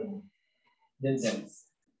නම් මොකක්ද කියන්නේ themselves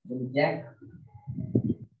then Jack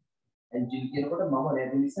and Jill කියනකොට මම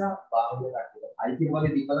නැති නිසා බාහිර කට්ටිය I කියන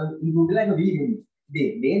වගේ දීපලන් include වෙලා ඒක we නෙමෙයි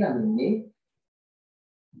they නම් ඉන්නේ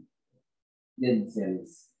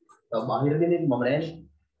themselves තව බාහිර දෙන්නේ මම නෑනේ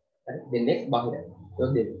හරි දෙන්නේ බාහිරයි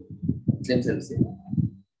ඒක දෙන්නේ themselves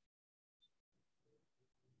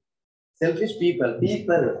selfish people කරේ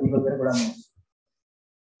ගොඩක්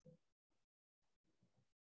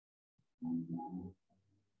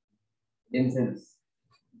themselves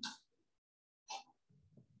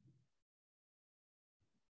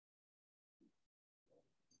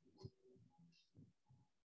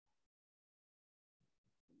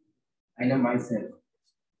I know myself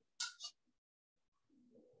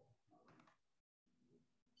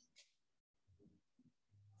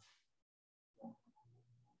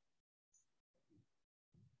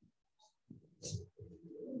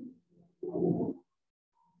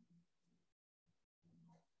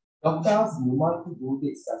Doctor asked Nimal to do the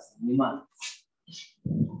exercise. Nimal.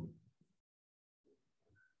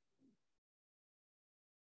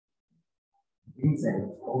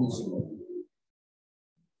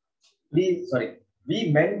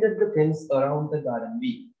 We mended the fence around the garden.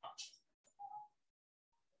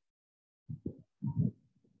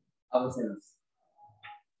 Ourselves.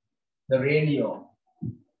 The radio.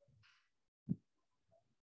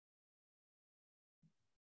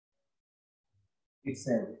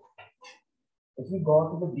 Itself. If you go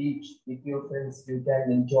to the beach with your friends, you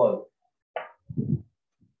can enjoy.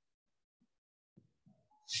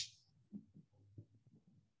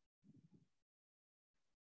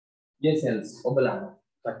 Yourselves. Obalana.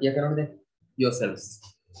 Katya karone yourselves.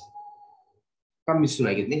 Come mission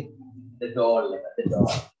I get me. The doll. The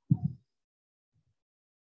doll.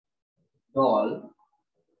 Doll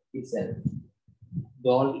itself.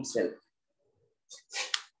 Doll itself.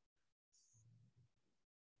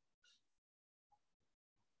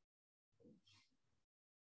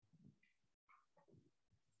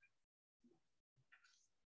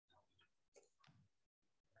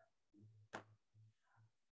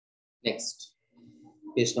 Next,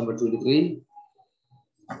 page number 23.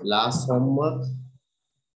 Last homework.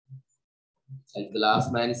 Like the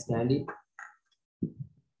last man is standing.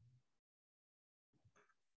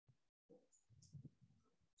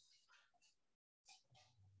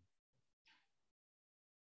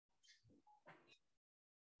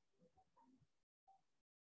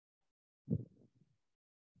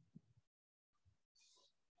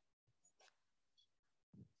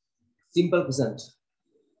 Simple present.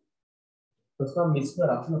 First one, Mr.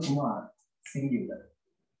 Rakshana Kumar, singular.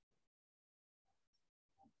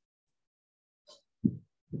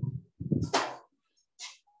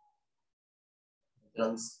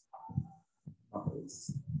 Drums.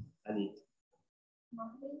 Muffins. Anit.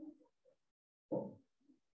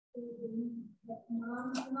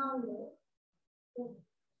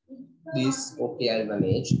 This okay, I'll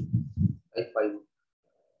manage. I find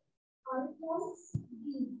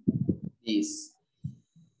these.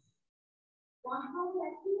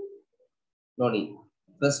 No need.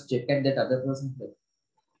 First check at that other person.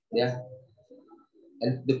 Yeah.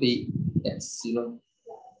 And the P. Yes, you know.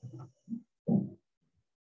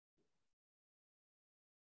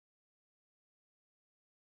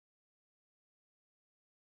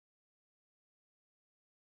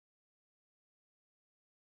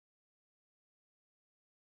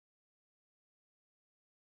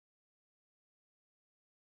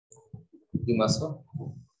 You must know.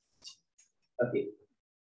 Okay.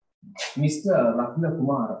 Mr. Rakshana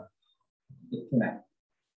Kumar.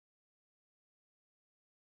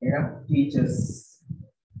 Teachers.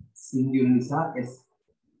 Singular is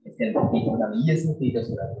yes.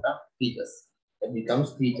 Teachers. It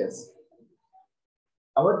becomes teachers.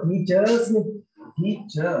 Our teachers.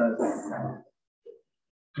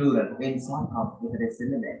 Plural. When some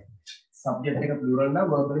subject plural na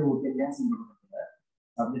verbally would be singular.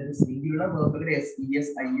 Subject singular verbally s, es,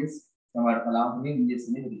 is.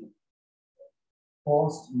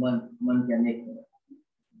 Post month can make.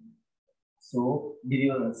 So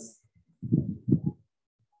delivers.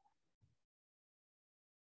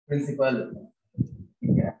 Principal.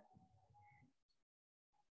 Yeah.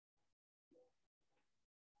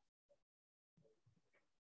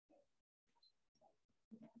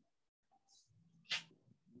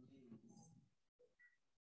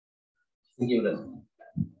 Singular.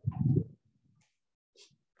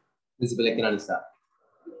 Principal economist.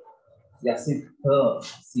 Yes, it her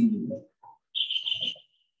singular.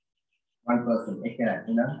 One person. Economic.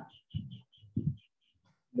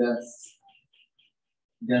 Just.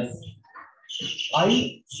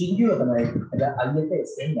 I singular.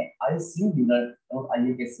 I singular. Or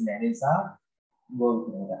I guess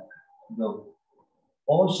go.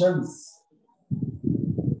 Oceans.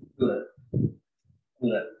 Plural.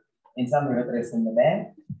 In some reference in the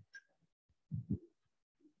band.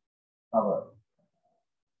 Power.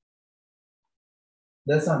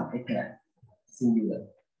 The sun, singular.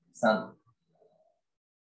 Sun.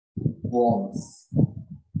 Worms.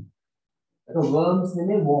 Worms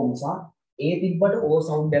mean worms. A big but O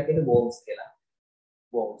sound back in the worms.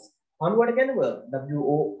 Worms. On what can work?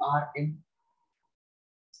 WORM.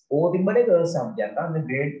 O big but a girl subject. And the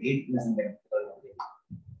grade 8 is in there.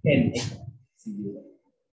 10. Singular.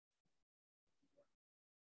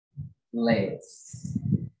 Legs.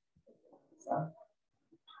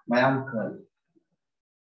 My uncle.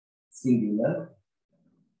 Singular.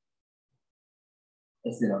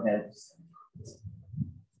 helps.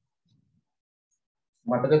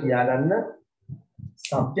 මතක තියාගන්න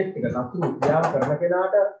subject එක කතුරු උපයාව කරන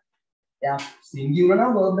කෙනාට එයා singular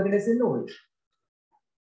නම් verb එකට එසෙන්න ඕනේ.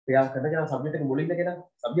 එයා කරන කෙනා subject එක මුලින්ද කෙනා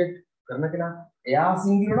subject කරන කෙනා එයා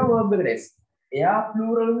singular නම් verb එකට එස්. එයා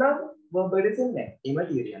plural නම් verb එකට එසෙන්නේ නැහැ. ඒමයි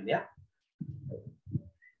theory යන්නේ යා.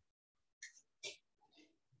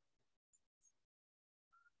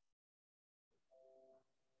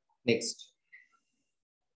 Next.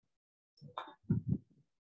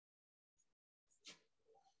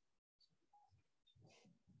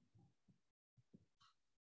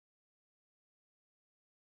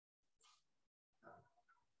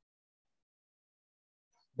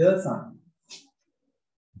 The sun.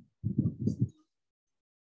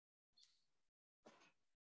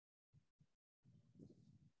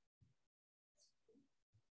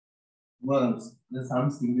 Worms. The sun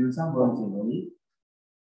singulars are worms only.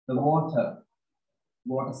 The water.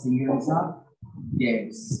 Water singulars are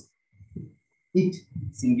gas. It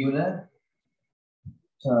singular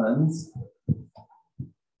turns.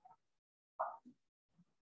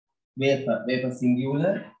 Vapor. Vapor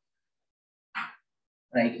singular.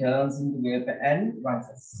 Right, turns into vapor and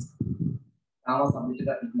rises. Our subject is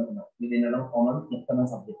equal. Within a common external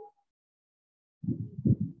subject.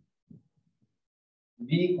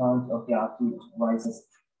 We count of the output rises.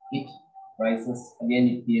 It rises again.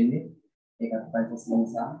 It clearly take up rises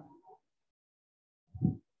inside.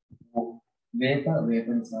 Vapor,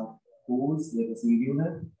 vapor is of cools. Vapor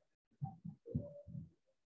singular.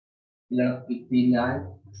 It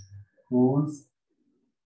cools.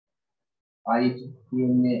 I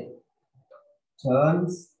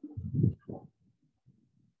turns.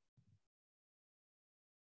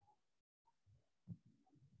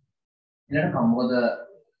 Let us come with the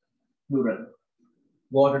plural.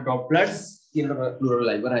 Water droplets in the plural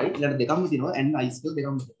live, right? Let them come with and ice still they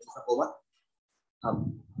come over.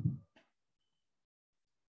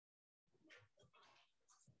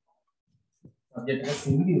 Subject is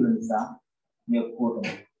singular is your quote.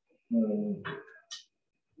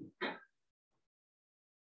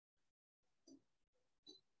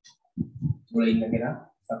 Mulai kira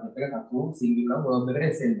subject එක කතු singular verb එකට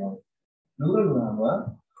එසෙන්න ඕනේ. Plural වුණාම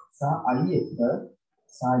සා I එක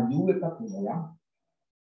සා U එකක් වෙනවා.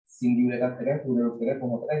 Singular එකත් එකයි plural එකත්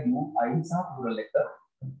කොහොමද U I සා plural එක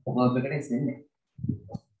verb එකට එසෙන්නේ.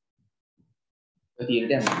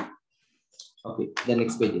 ඒක යනවා. Okay, the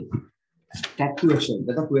next page. Tag question.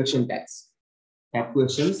 That's question tags. Tag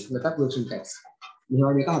questions. That's question tags.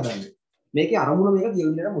 මෙහෙම එක හදන්න. මේකේ අරමුණ මේක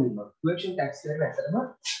කියවෙන්න මුලින්ම question tags කියන්නේ ඇත්තටම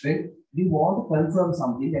when you want to confirm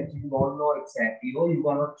something that you don't know exactly or you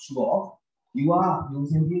are not sure of, you are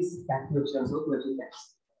using these tag questions or question tags.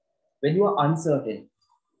 When you are uncertain,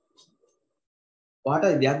 what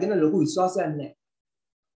are දෙයක් ගැන ලොකු විශ්වාසයක් නැහැ.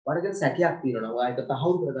 වාට ගැන සැකයක් තියෙනවා. ඔයා ඒක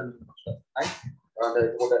තහවුරු කරගන්න ඕනේ. right? ඔයාලට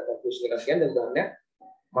ඒකට question එකක් ගන්න උදාහරණයක්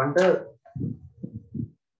මන්ට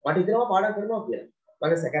හිතෙනවා පාඩම් කරනවා කියලා.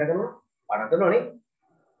 මම සැක කරනවා පාඩම් කරනවා නේ.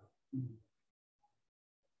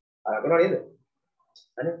 කරනවා නේද?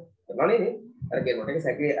 අනේ කරනවා නේද? අර කෙනෙක් එක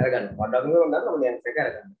සැකේ අරගන්න. පඩක් නෝ නන්න මම දැන් සැක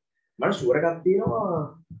අරගන්න. මම ෂුවර් එකක් තියෙනවා.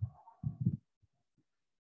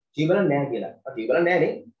 ජීවන නැහැ කියලා. ජීවන නැහැ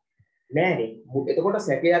නේ. නැහැ නේ. එතකොට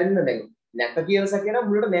සැකේ අරින්න දැන් නැත කියන සැකේ නම්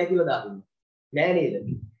මුලට නැහැ කියලා දාන්න. නැහැ නේද?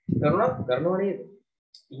 කරනවා නේද?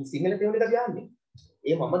 ඉතින් සිංහල තේරුම් එක කියන්නේ.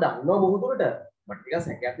 ඒ මම දන්නවා බොහෝ දුරට. මට ටිකක්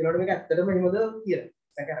සැකයක් තියෙනකොට මේක ඇත්තටම එහෙමද කියලා.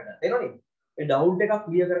 සැක අරගන්න. තේරෙනවද? ඒ ඩවුට් එකක්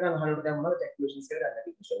ක්ලියර් කරගන්න අහනකොට දැන් මොනවද calculations කරගන්න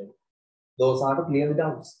අපි question එක. Those are to clear the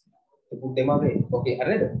doubts. To put them away. Okay,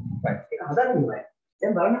 හරිද? right. ඒක හදන්න ඕනේ.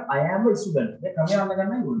 දැන් බලන්න I am a student. දැන් ක්‍රමය අල්ල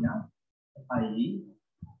ගන්නයි ඕනේ. I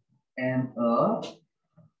am a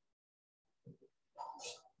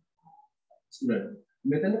student.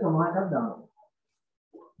 මෙතන කමාවක් දානවා.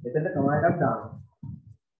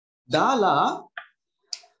 දාලා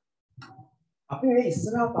අපි මේ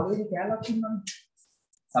ඉස්සරහා පළවෙනි කැලක් ඉන්නවනේ.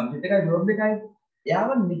 subject එකයි verb එකයි එයාව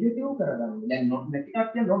නෙගටිව් කරගන්න. දැන් not නැති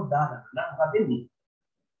කට්ටිය not දාගන්න. නම් මොකද වෙන්නේ?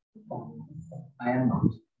 I am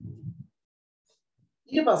not.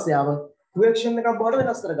 ඊට පස්සේ ආව question එකක් බවට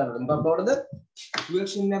වෙනස් කරගන්න. මොකක්ද බවටද?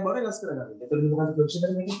 question එකක් බවට වෙනස් කරගන්න. එතකොට මොකක්ද question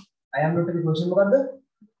එක මේකේ? I am not එකේ question මොකද්ද?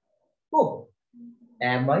 Oh.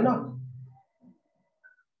 Am I not?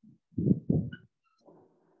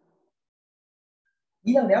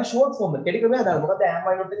 ඊළඟට එයා short form එක කෙටි ක්‍රමයක් දාලා මොකද්ද am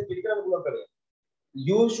I not එකේ කෙටි කරන්න පුළුවන් ක්‍රමය?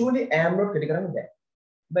 Usually am not කෙටි කරන්නේ නැහැ.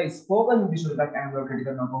 by spoken English එකක් am not කෙටි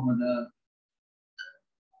කරනවා කොහොමද?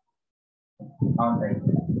 ආන්දයි.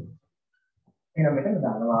 එහෙනම් මෙතන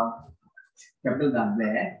දානවා capital දාන්න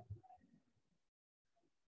බෑ.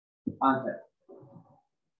 answer.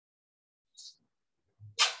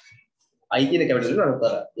 I කියන capital එක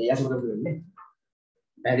නතර. ඒ අසුර වෙන්නේ.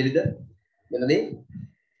 පැහැදිලිද? මෙතනදී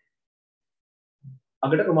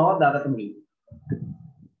අගට ක්‍රමාවක් දාගත්ත මුලින්.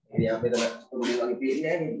 यहाँ पे तो रोटी वाली पेज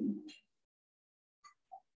है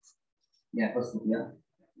यहाँ पर सूखिया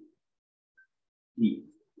ये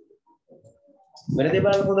मेरे दे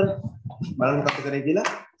बाल को कट करेगी ना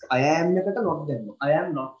I am ने कटा not them I am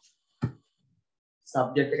not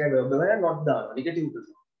subject का verb है not दान negative तो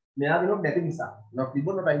मैं आगे not නැති නිසා not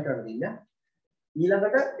තිබුණ not අයින් කරන්න දෙන්නේ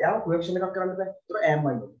ඊළඟට යාව correction එකක් කරන්න බෑ ඒතර am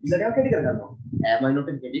I not ඊළඟට යාව කැටි කරගන්නවා am I not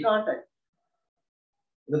එක කැටි කාටයි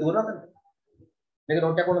ඒක දුරනද මේක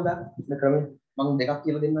note එක කොහොමද මේ ක්‍රමයෙන් මම දෙකක්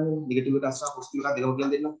කියලා දෙන්නම් negative එක අස්සා positive එකක් දෙකම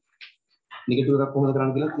කියලා දෙන්නම් negative එකක් කොහොමද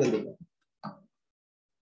කරන්න කියලා දෙන්නම්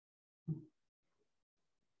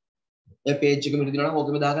ඒ page එක මිට දිනනවා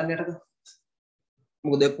ඕකෙම දාගන්න යටට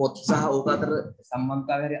මොකද පොත් සහ ඕක අතර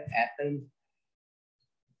සම්බන්ධතාවය ඈතයි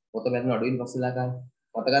පොත බැලන අඩුවෙන් පස්සෙලා ගන්න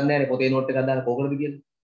මතක ගන්න නැහැ පොතේ නෝට් එකක් දාලා කොහොමද කියලා.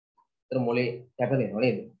 ඒතර මොලේ කැපලෙනවා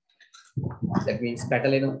නේද? that means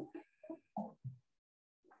පැටලෙනවා.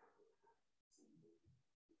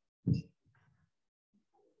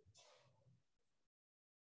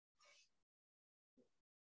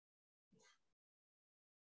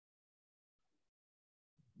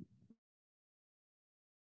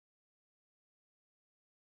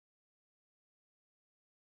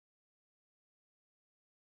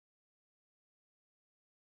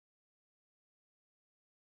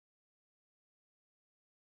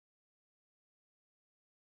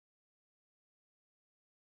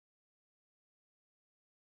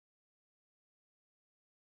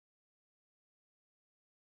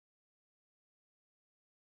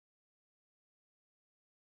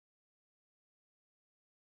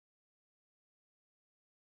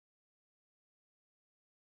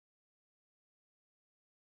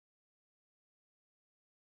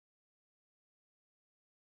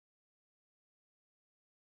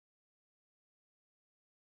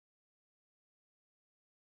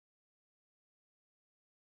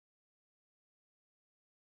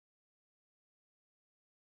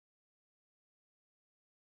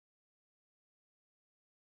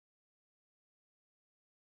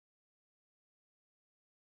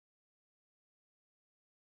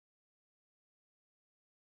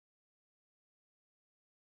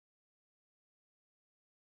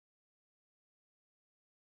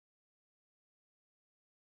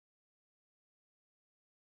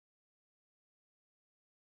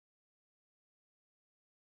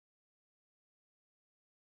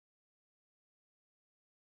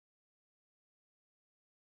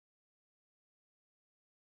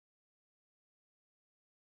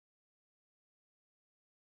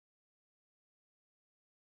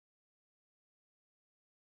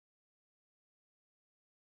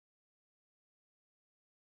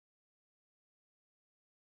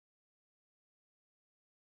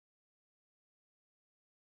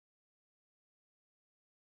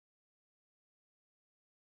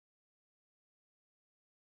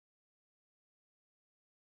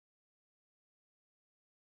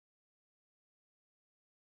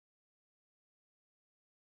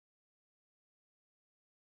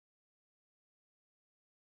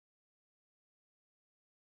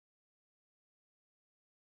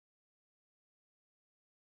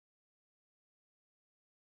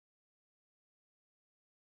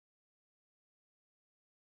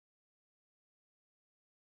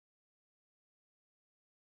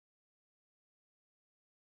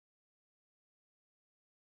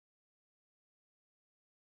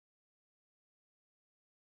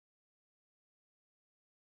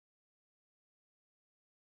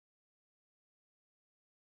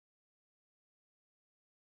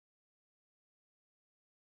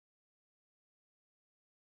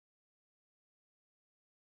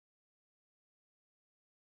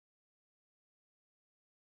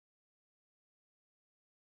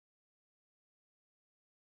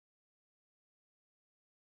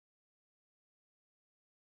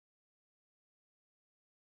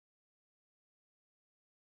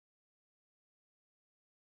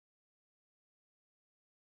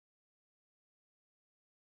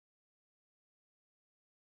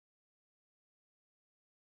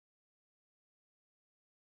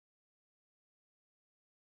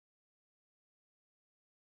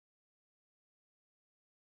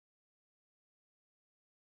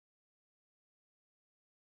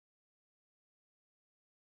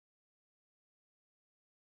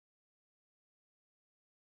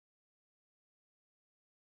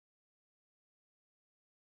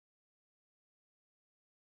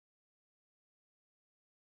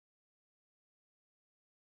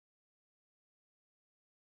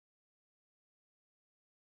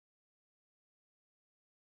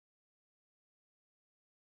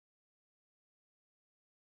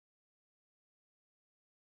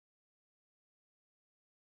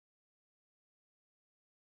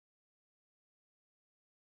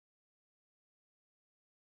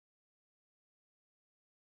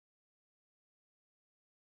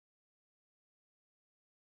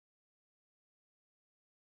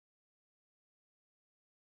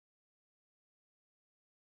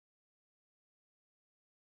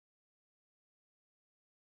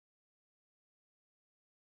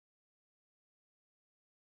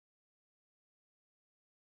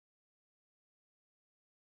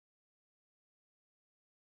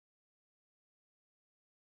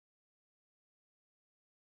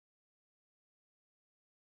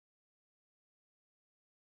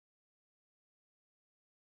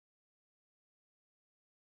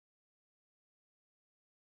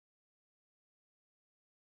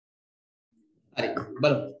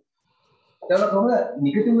 බලමු. දැන් කොහොමද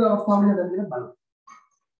නෙගටිව් අවස්ථාවල දැන් දෙන්න බලමු.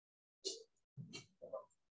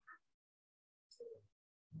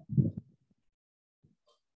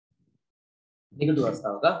 නෙගටිව්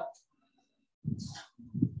අවස්ථාවක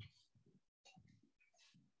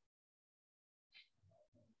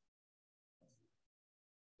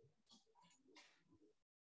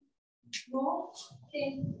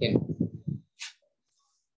ten.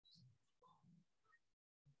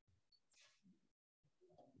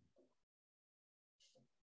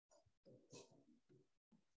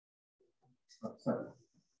 Sorry.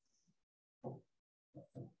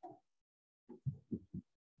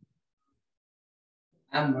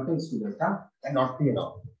 I am not a student. And not තියෙනවා.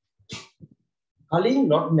 කලින්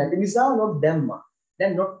not නැති නිසා not දැම්මා.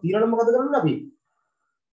 දැන් not තියෙනවනම් මොකද කරන්නේ අපි?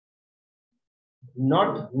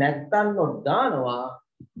 not නැත්තම් not දානවා.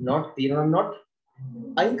 not තියෙනවනම් not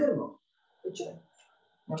අයින් කරනවා. එච්චරයි.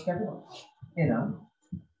 not කරනවා. එහෙනම්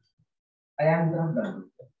I am ගන්න.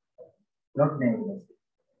 not නේ.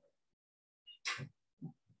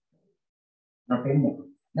 not එන්නේ.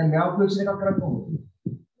 දැන් මෙයා ඔපරේෂන් එකක් කරන්න ඕනේ.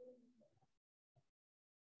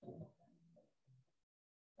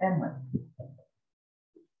 M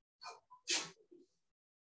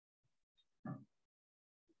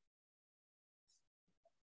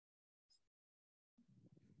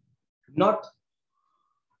not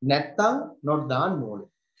නැත්තම් not දාන්න ඕනේ.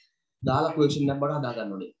 දාලා question එකක් බඩ හදා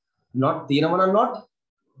ගන්න ඕනේ. not තියෙනවා නම් not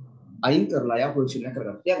අයින් කරලා යා question එක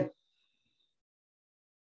කරගන්න. යන්න.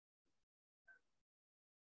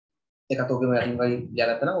 ඒකත් ඔකම යටින් වයි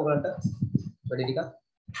යගත්තා නම් ඔයගලන්ට වැඩි ටිකක්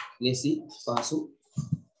ලේසි පහසු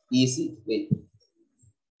easy way.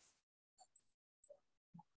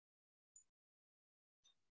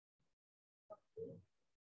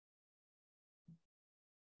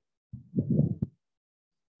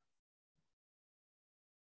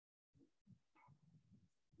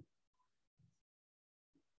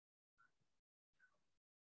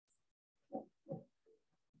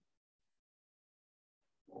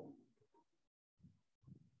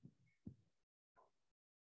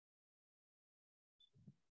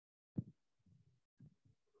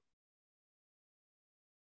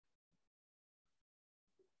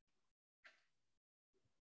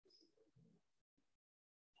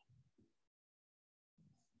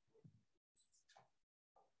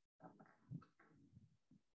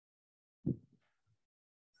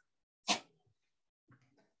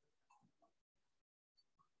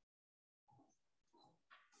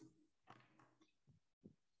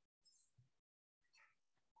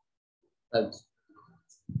 Right.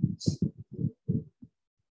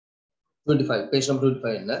 25 page number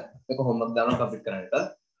 25 එන්න මේක homework දානවා complete කරන්න එක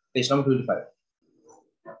page number 25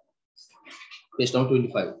 page number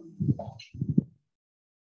 25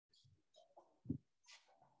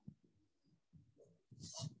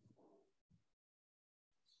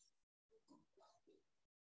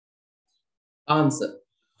 answer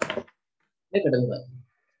මේකට මෙහෙම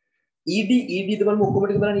ed ද බලමු ඔක්කොම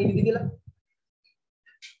ටික බලන්න ed කියලා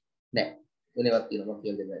නෑ වෙනවත් තියෙනවා මම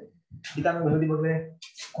කියලා දෙන්න. හිතන්න මෙහෙමදී මොකද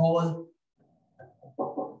call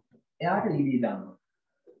එයාට ed දානවා.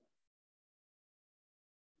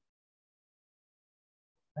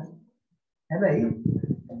 හැබැයි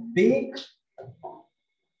bake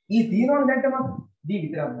තියෙනවනේ දැන්ටම d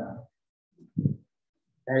විතරක් දානවා.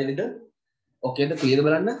 හරිද? ඕකේද ක්ලියර්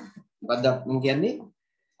බලන්න. මොකද්ද මම කියන්නේ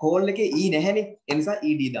call එකේ e නැහැනේ. ඒ නිසා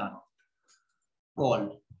ed දානවා. call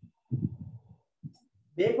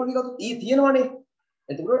bake වගේ ගත්තොත් e තියෙනවනේ.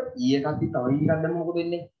 එතකොට e එකක් තව e එකක් දැම්ම මොකද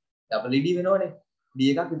වෙන්නේ? double ed වෙනවනේ. d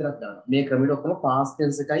එකක් විතරක් දානවා. මේ ක්‍රමයට ඔක්කොම past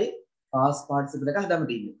tense එකයි past participle එක හදාගන්න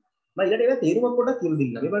තියෙන්නේ. මම ඊළඟට ඒක තේරුමක් පොඩ්ඩක් කියලා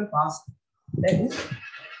දෙන්නම්. මේ බලන්න past දැන්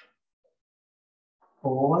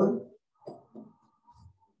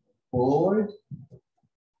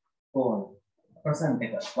call present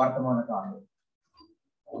එක වර්තමාන කාලය.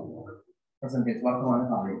 present එක වර්තමාන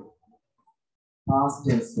කාලය. past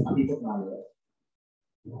tense අතීත කාලය.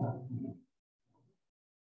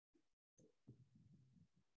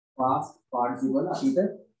 past participle අතීත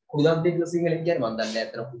කුදම්පේ කියලා සිංහලෙන් කියන්නේ මම දන්නේ නැහැ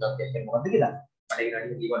අතන කුදම්පේ කියන්නේ මොකද්ද කියලා. මට ඒක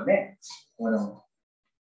නඩිය කියවන්නේ නැහැ.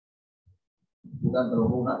 කුදම්පේ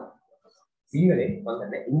වුණා. සිංහලෙන් මම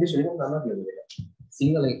දන්නේ ඉංග්‍රීසි වලින් මොනවා කියලාද.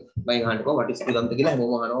 සිංහලෙන් මම අහන්නකෝ what is කුදම්පේ කියලා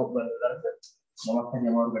හැමෝම අහනවා ඔයගොල්ලන්ට. මොකක් හරි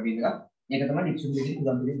අමාරු ගැටි එකක්. ඒක තමයි ඩික්ෂනරි එකේ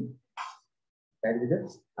කුදම්පේ දෙන්නේ. පැහැදිලිද?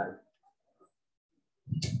 හරි.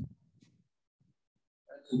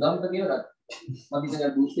 කුදම්පේ කියලා මම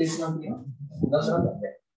හිතන්නේ දුස්තේස් නම් කියනවා. කුදම්පේ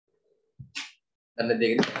නැහැ. අන්න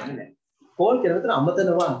දෙකේ නැහැ නෑ. කෝල් කරන විතර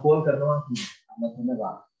අමතනවා කෝල් කරනවා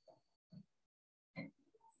අමතනවා.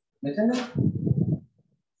 මෙතන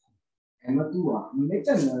එමතුවා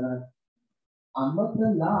මෙතන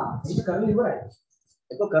අමතලා ඒක කරලා ඉවරයි.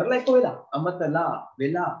 ඒක කරලා එක වෙලා අමතලා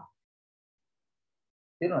වෙලා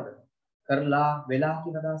තේරෙනවද? කරලා වෙලා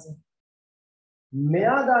කියන අදහස.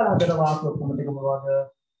 මෙයා දාලා හදන වාක්‍ය ඔක්කොම ටික මොනවද?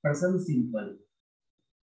 present simple.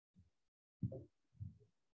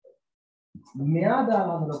 මෙයා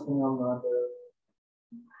දාලා හදන ඔක්කොම මොනවද?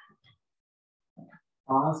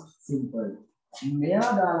 past simple. මෙයා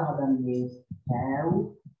දාලා හදන්නේ have,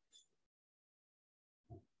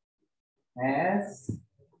 has,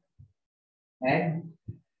 had,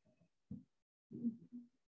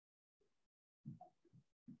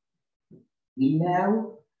 will have,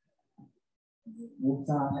 would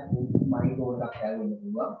have, might or have වෙන්න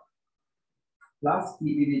පුළුවන්. plus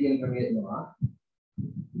PPD කියන ක්‍රමය දෙනවා.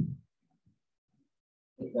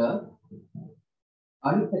 එක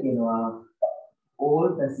අනිත් කියනවා all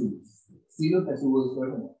passives. සියලු passive words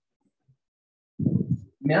වලට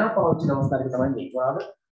මෙයා පාවිච්චි කරන අවස්ථාවක තමයි මේ. ඔයාලා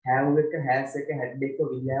have එක, has එක, had එක,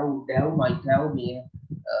 will have, would have, might have, may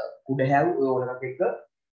could have ඔය ඕනකට එක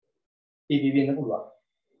PPD වෙන්න පුළුවන්.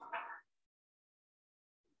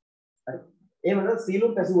 හරි. ඒ වගේ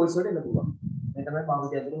සියලු passive words වලට එන්න පුළුවන්. මේ තමයි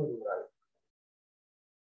පාවිච්චි කරන උදාහරණය.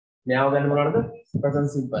 මෙයාව ගන්න මොනවද? present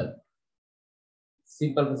simple.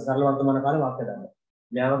 simple සරල වර්තමාන කාල වාක්‍ය දාන්න.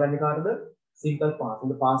 මෙයාව ගන්න කාටද? simple past.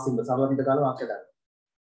 இந்த past simple සරල අතීත කාල වාක්‍ය දාන්න.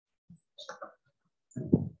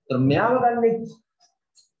 මෙයාව ගන්නේ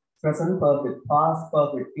present perfect, past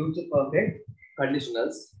perfect, future perfect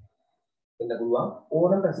conditionals වෙන්න පුළුවන්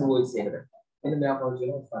ඕනම passive voice එකකට. එන්න මෙයා පාවිච්චි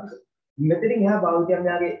කරන ස්ථානක. මෙතනින් එහා භාවිතය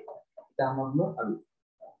මෙයාගේ තාමත්ම අඩු.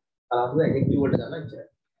 අලාතුර adjective වලට දාන්න ඉච්චරයි.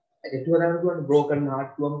 adjective දාන්න පුළුවන් broken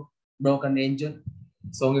heart තුම broken angel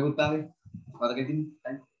song එකකුත් ආවේ. මතකද ඉතින්?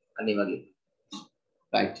 අනේ වගේ.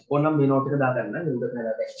 right. ඕනම් මේ note එක දාගන්න. මේ උඩ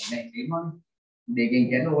කරලා දැක්කේ නැහැ තේරුණානේ. දෙකෙන්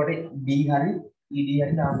කියන්නේ ඔකට D හරි ED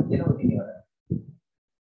හරි දාන්න කියලා ඔතන ඉවරයි.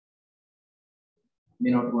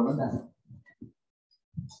 මේ note එක දාන්න.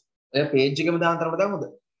 ඔය page එකම දාන්න තරම දාමුද?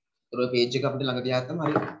 ඔය page එක අපිට ළඟ තියාගත්තම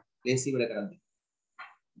හරි ලේසි වැඩ කරන්න.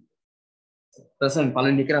 present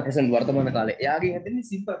පළවෙනි එක present වර්තමාන කාලය. එයාගෙන් හැදෙන්නේ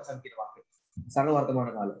simple present කියන වාක්‍යය. සරල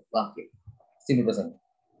වර්තමාන කාල වාක්‍යය. simple present.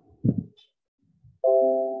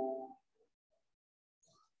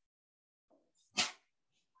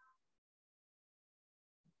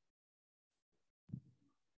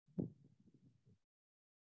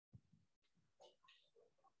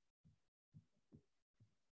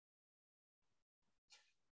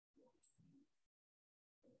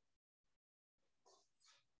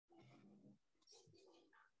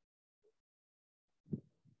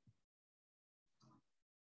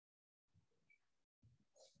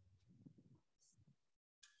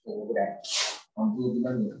 udah mampu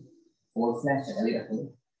gimana full flash kali aku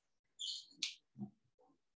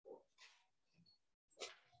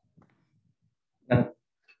nah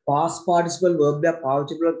past participle verb එක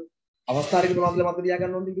පාවිච්චි කරලා අවස්ථාවක මොනවද කියලා මතක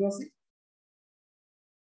තියාගන්න ඕනේ ඊට පස්සේ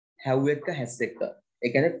have එක has එක ඒ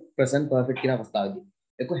කියන්නේ present perfect කියන අවස්ථාවේදී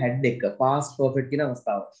ඒක had එක past perfect කියන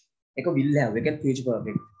අවස්ථාව ඒක will have ඒ කියන්නේ future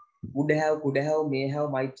perfect would have could have may have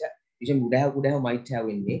might have විශේෂයෙන් would have could have might have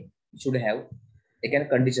වෙන්නේ should have ඒ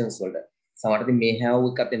කියන්නේ conditions වලට සමහරවිට ඉතින් මේ have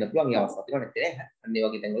එකක් දෙන්න පුළුවන් ඒ අවස්ථාව තියෙනවා නැත්නම් අන්න ඒ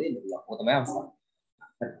වගේ තැන් වල ඉන්න පුළුවන්. ඔක තමයි අවස්ථාව.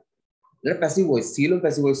 හරි. ඊට passive voice සීලම්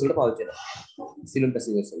passive voice වලට පාවිච්චි කරනවා. සීලම්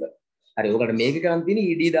passive voice වල. හරි. ඔකට මේක කරන්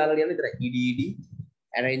තියෙන්නේ ed දාලා ලියන්න විතරයි. ed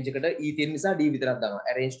arrange එකට e තියෙන නිසා d විතරක් දානවා.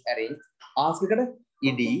 arrange ask එකට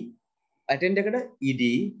ed attend එකට ed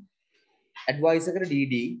advice එකට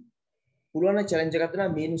dd පුළුවන් නම් challenge එකක්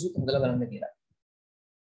දෙනවා මේ නිසුත් හදලා බලන්න කියලා.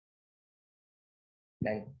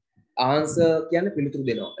 දැන් answer කියන්නේ පිළිතුරු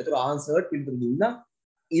දෙනවා. ඒතර answered පිළිතුරු දුන්නා.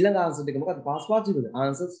 ඊළඟ answer එක මොකක්ද? past participle.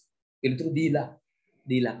 answers පිළිතුරු දීලා.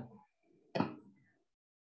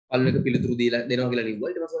 පළවෙනි එක පිළිතුරු දීලා දෙනවා කියලා ලිව්වා.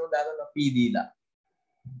 ඊට පස්සේ උන දාගන්නවා p දීලා.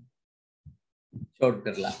 short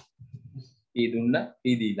කරලා. p දුන්නා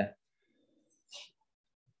p දීලා.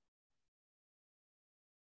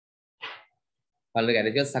 පළවෙනි එක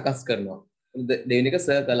ඇරෙක සකස් කරනවා. දෙවෙනි එක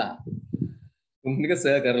සර් කළා. තුන්වෙනි එක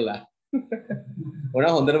සර් කරලා. ඔන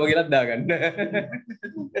හොඳටම කියලා දාගන්න.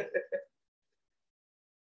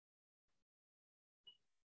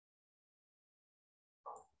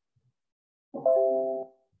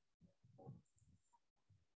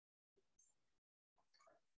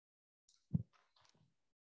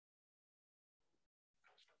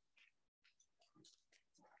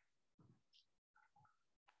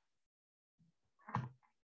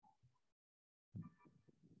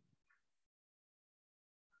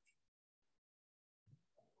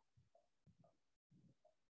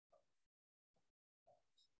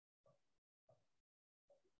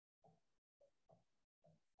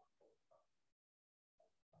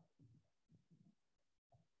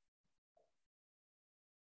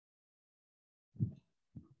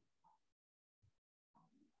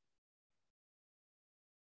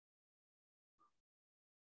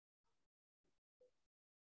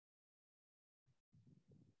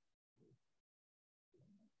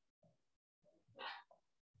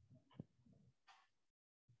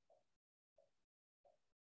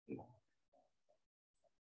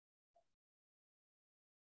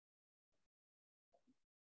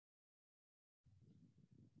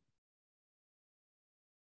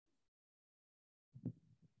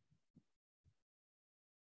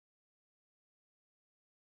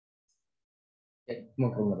 Come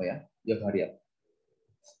on, come on, yeah. You have to hurry up.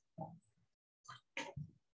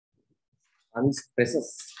 Hands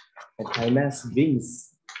presses. The thymus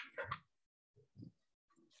wings.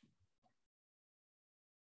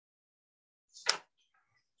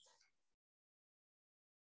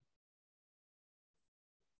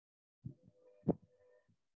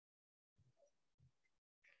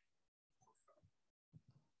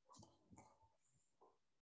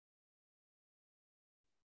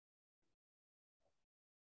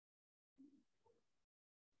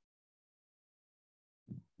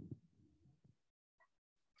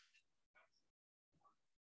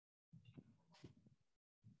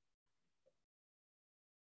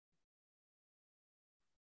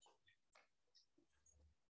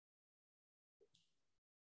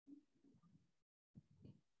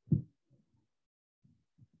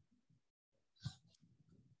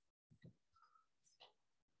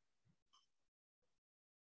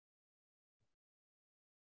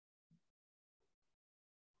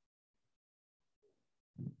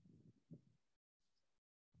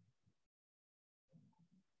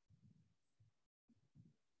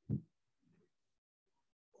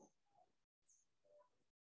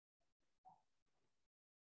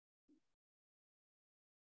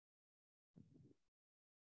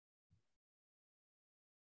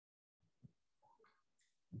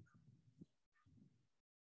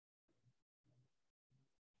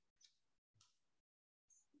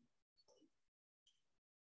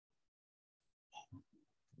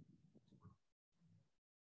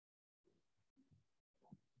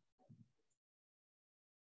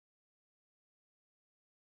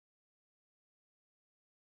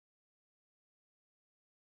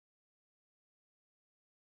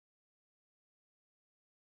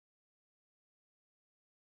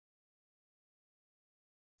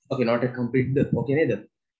 Okay, not a complete. Okay, neither.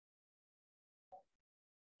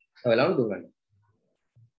 Well, do one.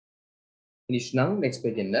 Finish now. Next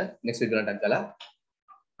page in the next page.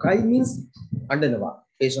 Cry means undernava.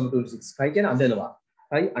 Page number 26. Cry can undernava.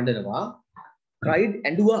 Cry undernava. Cried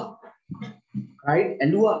and dua. Cried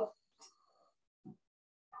and dua.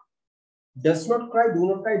 Does not cry, do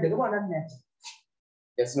not cry. Dekam underne.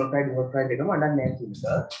 Does not cry, do not cry. Dekam underne.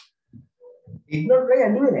 Did not cry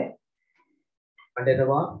and do it.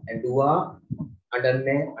 Undernava and dua.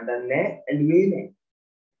 Underne, and doing.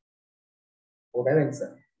 What I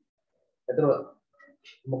answer.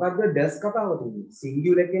 මොකක්ද ඩස් කතාව තියෙන්නේ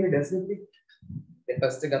singular කියන්නේ ඩස් නෙමෙයි දැන්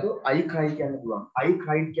first එක ගත්තොත් I cry කියන්න පුළුවන් I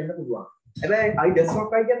cried කියන්න පුළුවන් හැබැයි I does not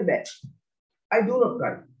cry කියන්න බෑ I do not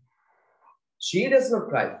cry she does not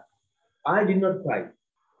cry I did not cry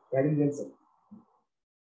හරි වෙනස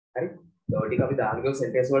හරි ඔය ටික අපි දාන්න ගිය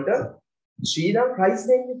සෙන්ටෙන්ස් වලට she නම් cries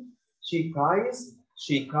නෙන්නේ she cries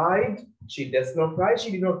she cried she does not cry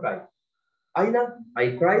she did not cry I නම්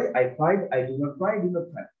I cry I cried I do not cry I did not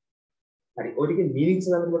cry හරි ඔය ටිකේ මීනින්ග්ස්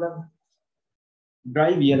ගන්න බලන්න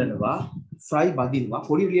ඩ්‍රයි වියලනවා ෆ්‍රයි බදිනවා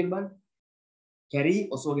පොඩි ලියන්න බලන්න කැරි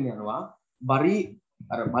ඔසවගෙන යනවා බරි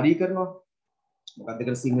අර බරි කරනවා මොකක්ද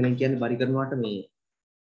කියලා සිංහලෙන් කියන්නේ බරි කරනවාට මේ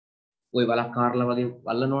ওই වලක් කාරලා වගේ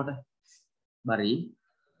වල්ලනවට බරි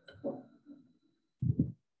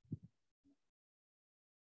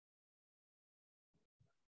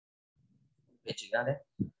එච්චිගානේ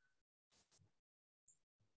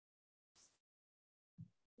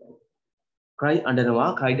cry අඬනවා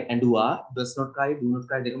cried ඇඬුවා does not cry do not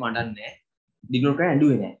cry දෙකම අඬන්නේ did not cry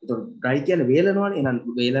ඇඬුවේ නැහැ. ඒතකොට dry කියන්නේ වේලනවනේ. එහෙනම්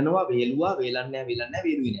වේලනවා වේලුවා වේලන්නේ නැහැ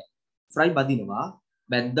වේලුවේ නැහැ. fry බදිනවා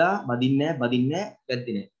බැද්දා බදින්නේ නැහැ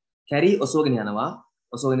බැද්දේ නැහැ. carry ඔසවගෙන යනවා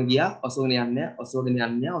ඔසවගෙන ගියා ඔසවගෙන යන්නේ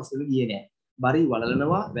ඔසවගෙන ගියේ නැහැ. බරි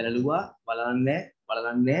වලලනවා වැලලුවා වලලන්නේ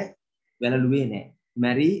වැලලුවේ නැහැ.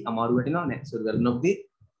 marry අමාරු වැටෙනවා නැහැ. සෝරි කරනොක්දී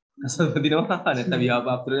කසල් බදිනවා නැත්නම්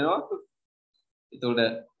විවාහපාත්‍ර වෙනවා. එතකොට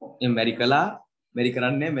එම් මැරි කළා මැරි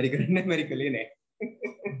කරන්නේ මැරි කළේ නෑ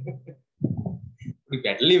අපි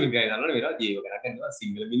පැටලීම ගාන දන්නවනේ මේවා ජීව කරන්නේ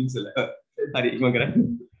සිංගල් මිනිස් වල හරි ඉක්ම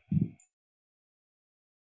කරන්නේ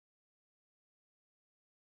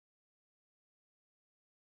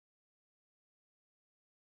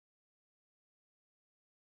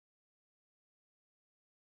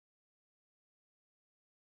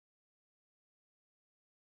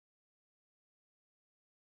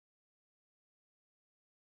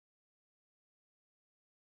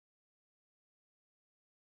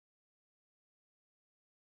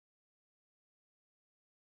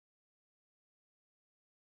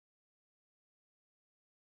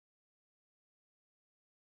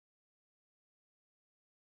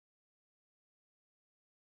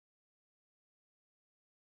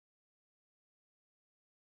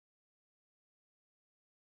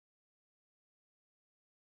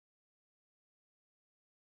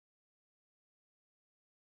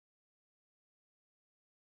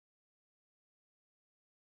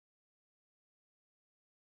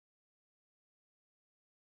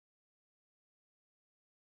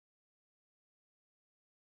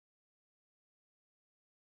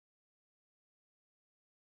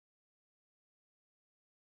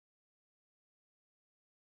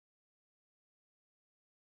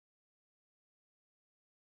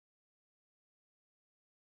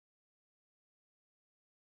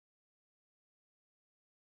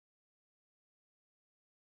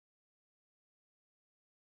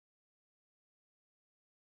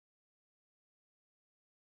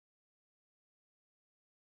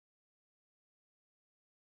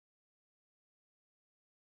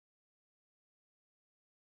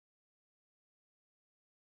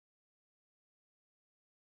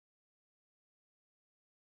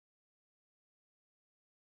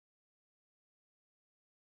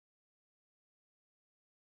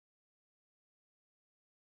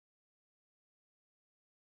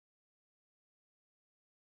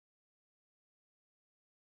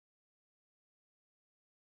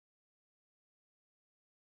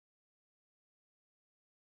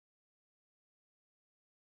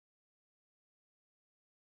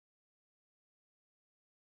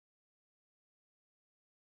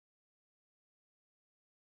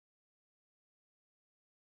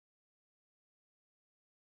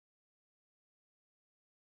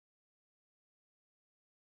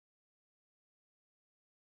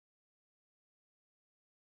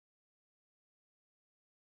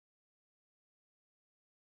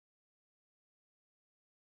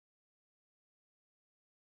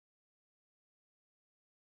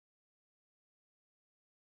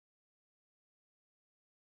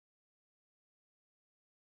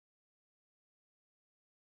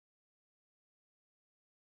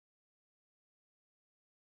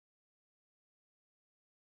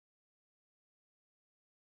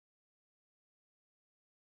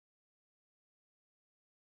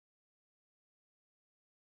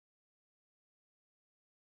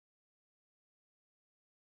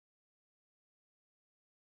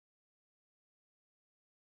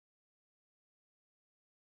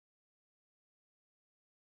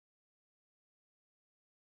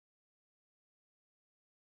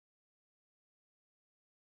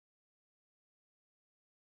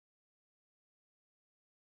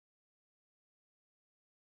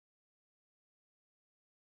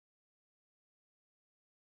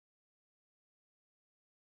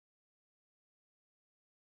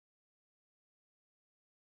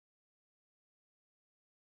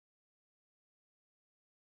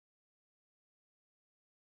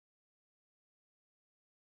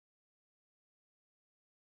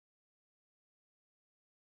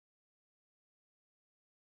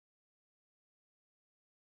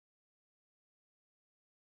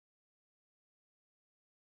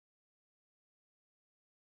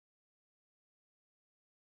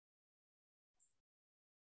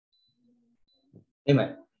එහෙමයි.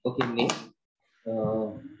 ඔකේ ඉන්නේ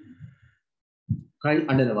cry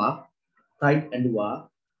අඬනවා, cried ඇඬුවා,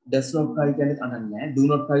 does not cry කියන්නේ අඬන්නේ නැහැ, do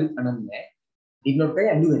not cry අඬන්නේ නැහැ, did not cry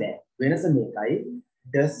ඇඬුවේ නැහැ. වෙනස මේකයි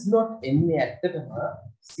does not එන්නේ ඇත්තටම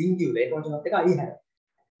singular ඒක වචනත් එක I have.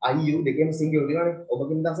 I you දෙකේම singular දිනවනේ.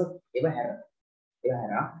 ඔබකින් දවසක් ඒව හැර. ඒව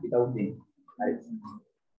හැර without them. හරි.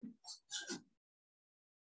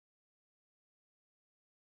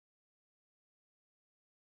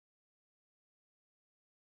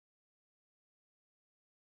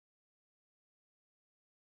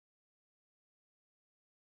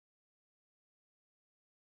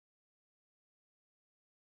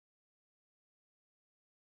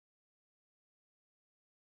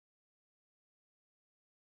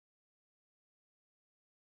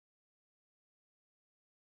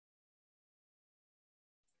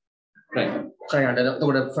 right. cry අඬනවා.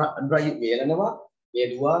 එතකොට dry වේලනවා,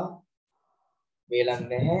 වේලුවා, වේලන්නේ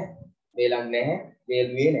නැහැ, වේලන්නේ නැහැ,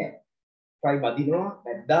 වේලුවේ නැහැ. cry බදිනවා,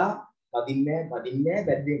 බැද්දා, බදින්නේ නැහැ, බදින්නේ නැහැ,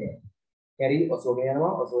 බැද්දේ නැහැ. carry ඔසෝගෙන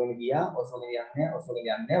යනවා, ඔසෝගෙන ගියා, ඔසෝගෙන යන්නේ නැහැ, ඔසෝගෙන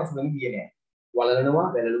යන්නේ නැහැ, ඔසෝගෙන ගියේ නැහැ. වලලනවා,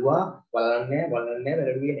 වැළලුවා, වලලන්නේ නැහැ, වලලන්නේ නැහැ,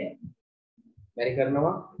 වැළලුවේ නැහැ. මෙරි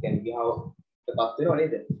කරනවා, කියන්නේ ගිහවටපත් වෙනව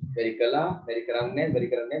නේද? මෙරි කළා, මෙරි කරන්නේ නැහැ,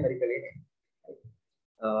 මෙරි කරන්නේ නැහැ, මෙරි කළේ නැහැ.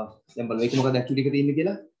 දැන් බලන්න මේක මොකක්ද ඇක්ටිවිටි එක තියෙන්නේ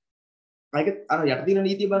කියලා. අයක අර යට තියෙන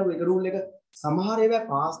නීතිය බලමු ඒක රූල් එක. සමහර ඒවා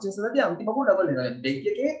පාස්ට් ටෙන්ස් වලදී අන්තිම කෝ ඩබල් වෙනවා. බෙග්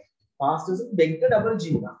එකේ පාස්ට් ටෙන්ස් බෙග්ට ඩබල්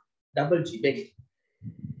G වුණා. Double G Baig.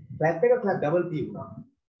 ක්ලැප් එක ක්ලැප් ඩබල් P වුණා.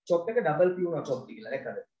 චොප් එක ඩබල් P වුණා චොප් කියලා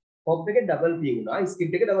දැක්කද? පොප් එකේ ඩබල් P වුණා.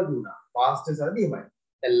 ස්කිඩ් එක ඩබල් P වුණා. පාස්ට් ටෙන්ස් වලදී එහෙමයි.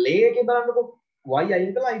 දැන් ලේ එකේ බලන්නකො y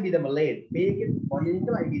අයින් කළා id දැම්ම ලේ. පේ එකේ y අයින්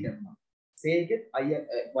කළා id දැම්මා. සේ එකේ y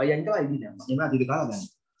අයින් කළා id දැම්මා. එහෙම අදිට කාලා ගන්න.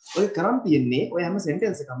 ඔය කරන් තියෙන්නේ ඔය හැම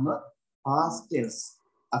සෙන්ටෙන්ස් එකක්ම පාස්ට් ටෙන්ස්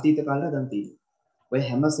අතීත කාලේ හදන් තියෙන්නේ. ඔය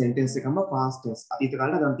හැම සෙන්ටෙන්ස් එකක්ම පාස්ට් ටෙන්ස් අතීත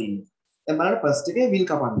කාලේ හදන් තියෙන්නේ. දැන් බලන්න ෆස්ට් එකේ will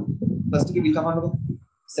කපන්න. ෆස්ට් එකේ will කපන්නකො.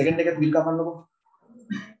 සෙකන්ඩ් එකේ will කපන්නකො.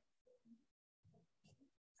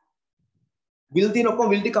 will තියෙන ඔක්කොම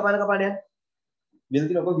will ටික කපාන යන්න. will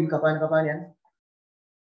තියෙන ඔක්කොම will කපාන යන්න.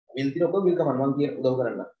 will තියෙන ඔක්කොම will කපන්න මම කියන උදව්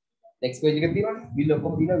කරන්න. next page එකේ තියෙනවනේ will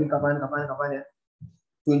ඔක්කොම තියෙනවා will කපාන යන්න.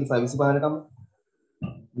 25 25 කම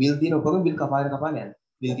will තියෙන ඔක්කොම will කපාන යන්න.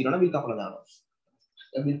 will තියෙනවා will කපලා දානවා.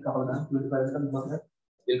 will කපලා දාන්න 25 එකම මොකක්ද?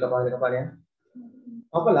 will කපාන යන්න.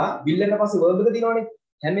 අපලා will එකට පස්සේ verb එක තියෙනවනේ.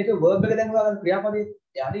 හැම එක verb එක දැන් හොයාගන්න ක්‍රියාපදේ.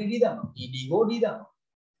 එයාට ed දානවා. ed හෝ d දානවා.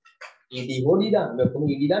 ed හෝ d දානවා. මේ ඔක්කොම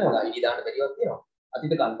ed දානවා. ed දාන්න බැරිවක් තියෙනවා.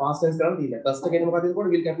 අතීත කාල past tense කරන් තියෙනවා. first එකේ මොකද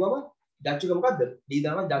එතකොට will කැපුවම dutch එක මොකද්ද? d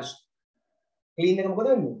දානවා dutch. clean එක මොකද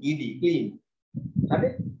වෙන්නේ? ed clean. හරි?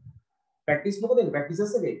 practice මොකද වෙන්නේ?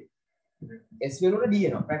 practices එකේ s වෙනකොට d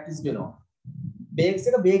එනවා. practice වෙනවා. bakes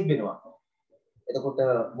එක bake වෙනවා. එතකොට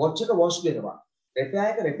watch එක wash වෙනවා. repair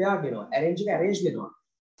එක repair වෙනවා. arrange එක arrange වෙනවා.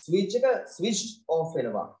 switch එක switched off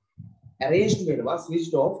වෙනවා. arranged වෙනවා.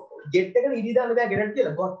 switched off. get එකට ed දාන්න බෑ get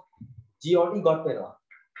කියලා got. got got වෙනවා.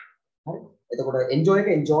 හරි? එතකොට enjoy එක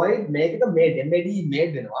enjoyed, make එක made,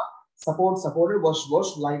 made වෙනවා. support supported, wash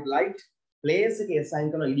washed, light light. place එක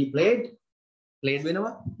assign කරනවා ed played, played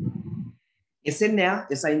වෙනවා. sn යා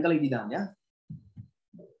assign කරලා ed දාන්න යා.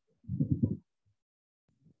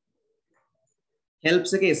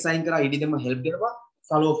 helps එකේ assign කරා ed දෙම help දෙනවා.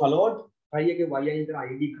 follow followed, try එකේ y අයින් කරා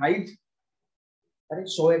ed cried. හරි?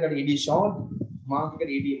 show එකට ed showed, mark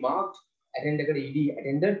එකට ed marked, attend එකට ed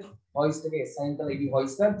attended, hoist එකේ assign කරලා ed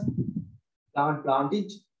hoisted, plant planted,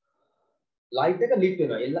 light එක lit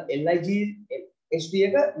වෙනවා. lig hd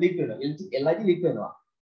එක lit වෙනවා. lig lit වෙනවා.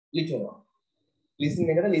 lit වෙනවා. listen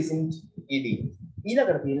එකට listened ed.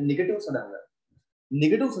 ඊළඟට තියෙන negatives හදන්න.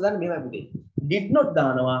 negatives හදන්න මෙහෙමයි පුතේ. did not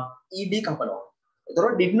දානවා ed කපනවා.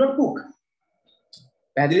 එතකොට did not cook.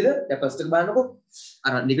 පැහැදිලිද? දැන් first එක බලන්නකො.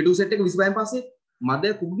 අර negative set එක 25න් පස්සේ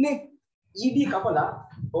mother cooked නේ. ed කපලා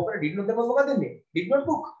ඕකට did not දැම්මම මොකද වෙන්නේ? did not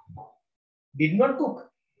cook. did not cook.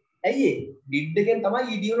 ඇයි ඒ? did එකෙන්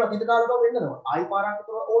තමයි ed වල අතීත කාලවල වෙන්නනවා. ආයි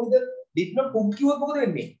පාරක් ඕනිද? did not cook කිව්වොත් මොකද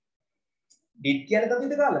වෙන්නේ? did කියන්නේ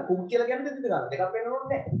අතීත කාල, cook කියලා කියන්නේ අතීත කාල. දෙකක් වෙන්න ඕනේ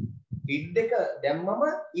නැහැ. did එක දැම්මම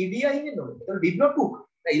ed අයින් වෙන්න ඕනේ. ඒතකොට did not cook.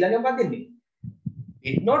 දැන් ඊළඟට මොකක්ද වෙන්නේ?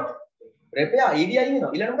 did not repair ed අයින්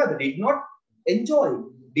වෙනවා. ඊළඟට මොකද්ද? did not enjoy,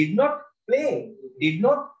 did not play, did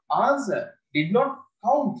not answer, did not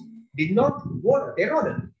count, did not water. තේරෙනවද?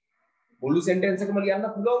 මුළු sentence එකම ලියන්න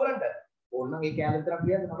පුළුවන් බලන්න. ඕනනම් ඒ කැලේ විතරක්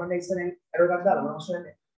ලියන්න තමයි ඉස්සරහින් error එකක් දාලා මම අවශ්‍ය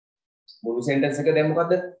නැහැ. මුළු sentence එක දැන්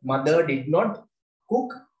මොකද්ද? Mother did not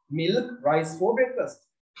cook milk rice for breakfast.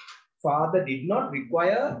 Father did not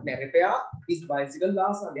repair his bicycle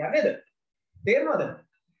last Sunday. නේද? තේරෙනවද?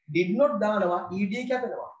 did not දානවා ed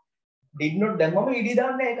කැපෙනවා. did not දැම්මම ed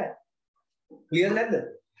දාන්නේ ඒකයි. clear නැද්ද?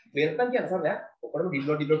 clear නැත්නම් කියන්න සරලයි. ඔක්කොම did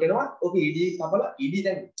not එනවා. ඔක ed කපලා ed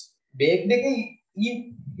දැන් baked එකේ e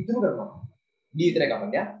ඉතුරු කරනවා. d විතරයි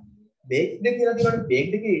කපන්නේ. baked කියලා තියෙනවානේ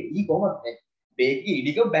baked එකේ e කොහොමද නැහැ. baked ed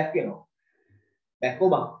එක back වෙනවා. back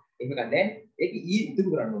ඔබ එහෙම ගන්නෑ. ඒක e ඉතුරු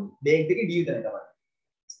කරන්න ඕනේ. baked එකේ d විතරයි කපන්නේ.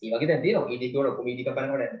 ඒ වගේ දැන් තියෙනවා. ed එක උඩ කොමීඩි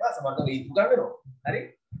කපනකොට යනවා. සමහරවිට e ඉතුරු ගන්න වෙනවා. හරි?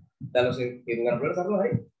 දාලෝසේ තේරුම් ගන්න පුළුවන් සරලව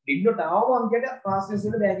හරි. did not ආව අංකයට fast tense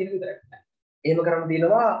වල බෑ කියන එක විතරයි. එහෙම කරන්න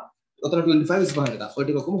තියෙනවා. ඔතන 25 ඉස්පහට එක. ඔය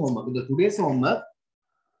ටික ඔක්කොම homework.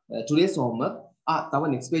 today's homework තව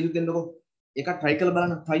next page එක දෙන්නකෝ. ඒක try කරලා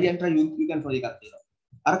බලන්න. try and try you can try එකක් තියෙනවා.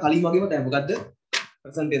 අර කලින් වගේම දැන් මොකද්ද?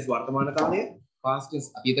 present tense වර්තමාන කාලය, past tense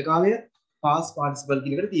අතීත කාලය, past participle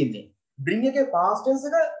කියන එකට තියෙන්නේ. bring එකේ past tense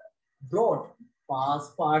එක brought. past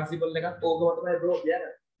participle එකත් ඕකම තමයි brought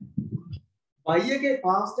කියන්නේ. buy එකේ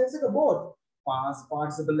past tense එක bought. past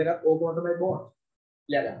participle එකත් ඕකම තමයි bought.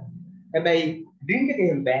 ලියලා. හැබැයි drink එකේ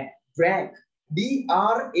එහෙම බෑ. drank. D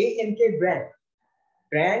R A N K drank.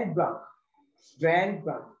 drank drunk. drank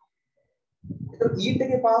drunk. එතකොට eat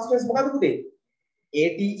එකේ past tense මොකද්ද පුතේ? A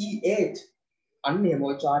T E ate. අන්න එහෙම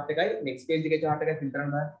ඔය chart එකයි next page එකේ chart එකයි filter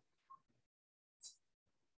කරන්න බෑ.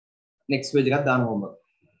 next page එකක් දාන්න ඕම.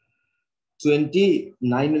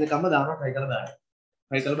 29 වෙනකම්ම දානවා try කරලා බලන්න.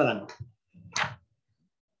 try කරලා බලන්න.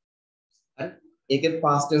 හරි? ඒකේ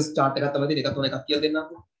past tense chart එකක් තමයි දෙකක් තුන එකක් කියලා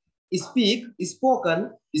දෙන්නම්කෝ. speak spoken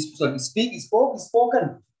speak spoke spoken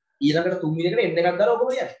ඊළඟට තුන්වෙනි එකට n එකක් දාලා ඔකම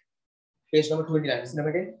ලියන්න. page number 29 ඉස්සරහට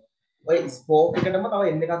එකේ ඔය spoke එකටම තව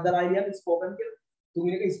n එකක් දාලා ආයෙ ලියන්න spoken කියලා.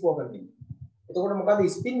 තුන්වෙනි එක spoken කියන්නේ. එතකොට මොකද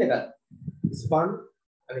spin එක? spun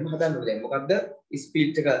අනිම හදන්න ඕනේ. දැන් මොකද්ද?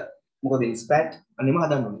 speech එක මොකද spat අනිම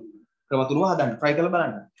හදන්න ඕනේ. ක්‍රම තුනම හදන්න. try කරලා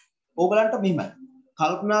බලන්න. ඕගලන්ට මෙහිමයි.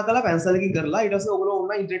 කල්පනා කරලා pencil එකකින් කරලා ඊට පස්සේ ඕගොල්ලෝ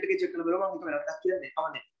ඕන ඉන්ටර්නෙට් එකේ check කරලා බලනවා මම හිතුවා වැරද්දක් කියන්නේ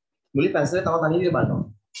කවන්නේ. මුලින් pencil එක තව තනිය විදිහට බලනවා.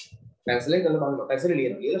 pencil එක කරලා බලනවා. pencil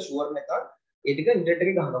ලියනවා. ලියලා sure නැත්නම් ඒ ටික ඉන්ටර්නෙට්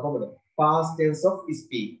එකේ ගහනවා කොහොමද? past tense of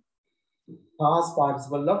speak. past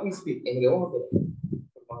participle of speak. එහෙම ගමු.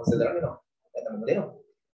 pencil දානවා. එතන මොකද එනවා?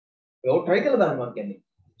 ඒක try කරලා බලන්න මම කියන්නේ.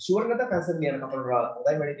 sure නැත්නම් pencil ලියන කපල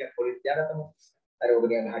හොඳයි වැඩි ටිකක් පොඩි තියාගත්තම. අර ඔබ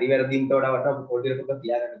කියන්නේ හරි වැරදින්ට වඩා වටා පොඩි ටිකක්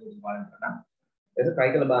තියාගන්න ඕනේ බලන්න ගන්න. ඒක try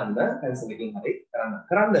කරලා බලන්න pencil එකකින් හරි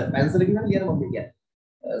කරන්න. pencil එකකින් හරි ලියන්න මම කියන්නේ.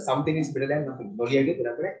 something is better than nothing. නොලියගේ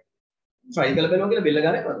දෙනකනේ try කරලා බලනවා කියලා බෙල්ල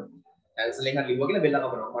ගන්න එපා. pencil එකෙන් හරි ලිව්වා කියලා බෙල්ල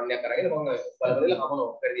කපනවා. මන්නයක් අරගෙන මම බලලා කපනවා.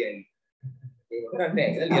 පෙරදියයි. ඒක කරන්නේ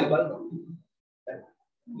නැහැ. ඒක ලියලා බලනවා.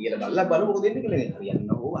 ලියලා බලලා බලමු මොකද වෙන්නේ කියලා නේද?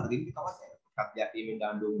 හරියන්න ඕව අරදින්න කමක් නැහැ. එකක් යටීමෙන්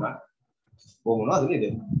දාන්න උනා. කොහොම මොනවද නේද?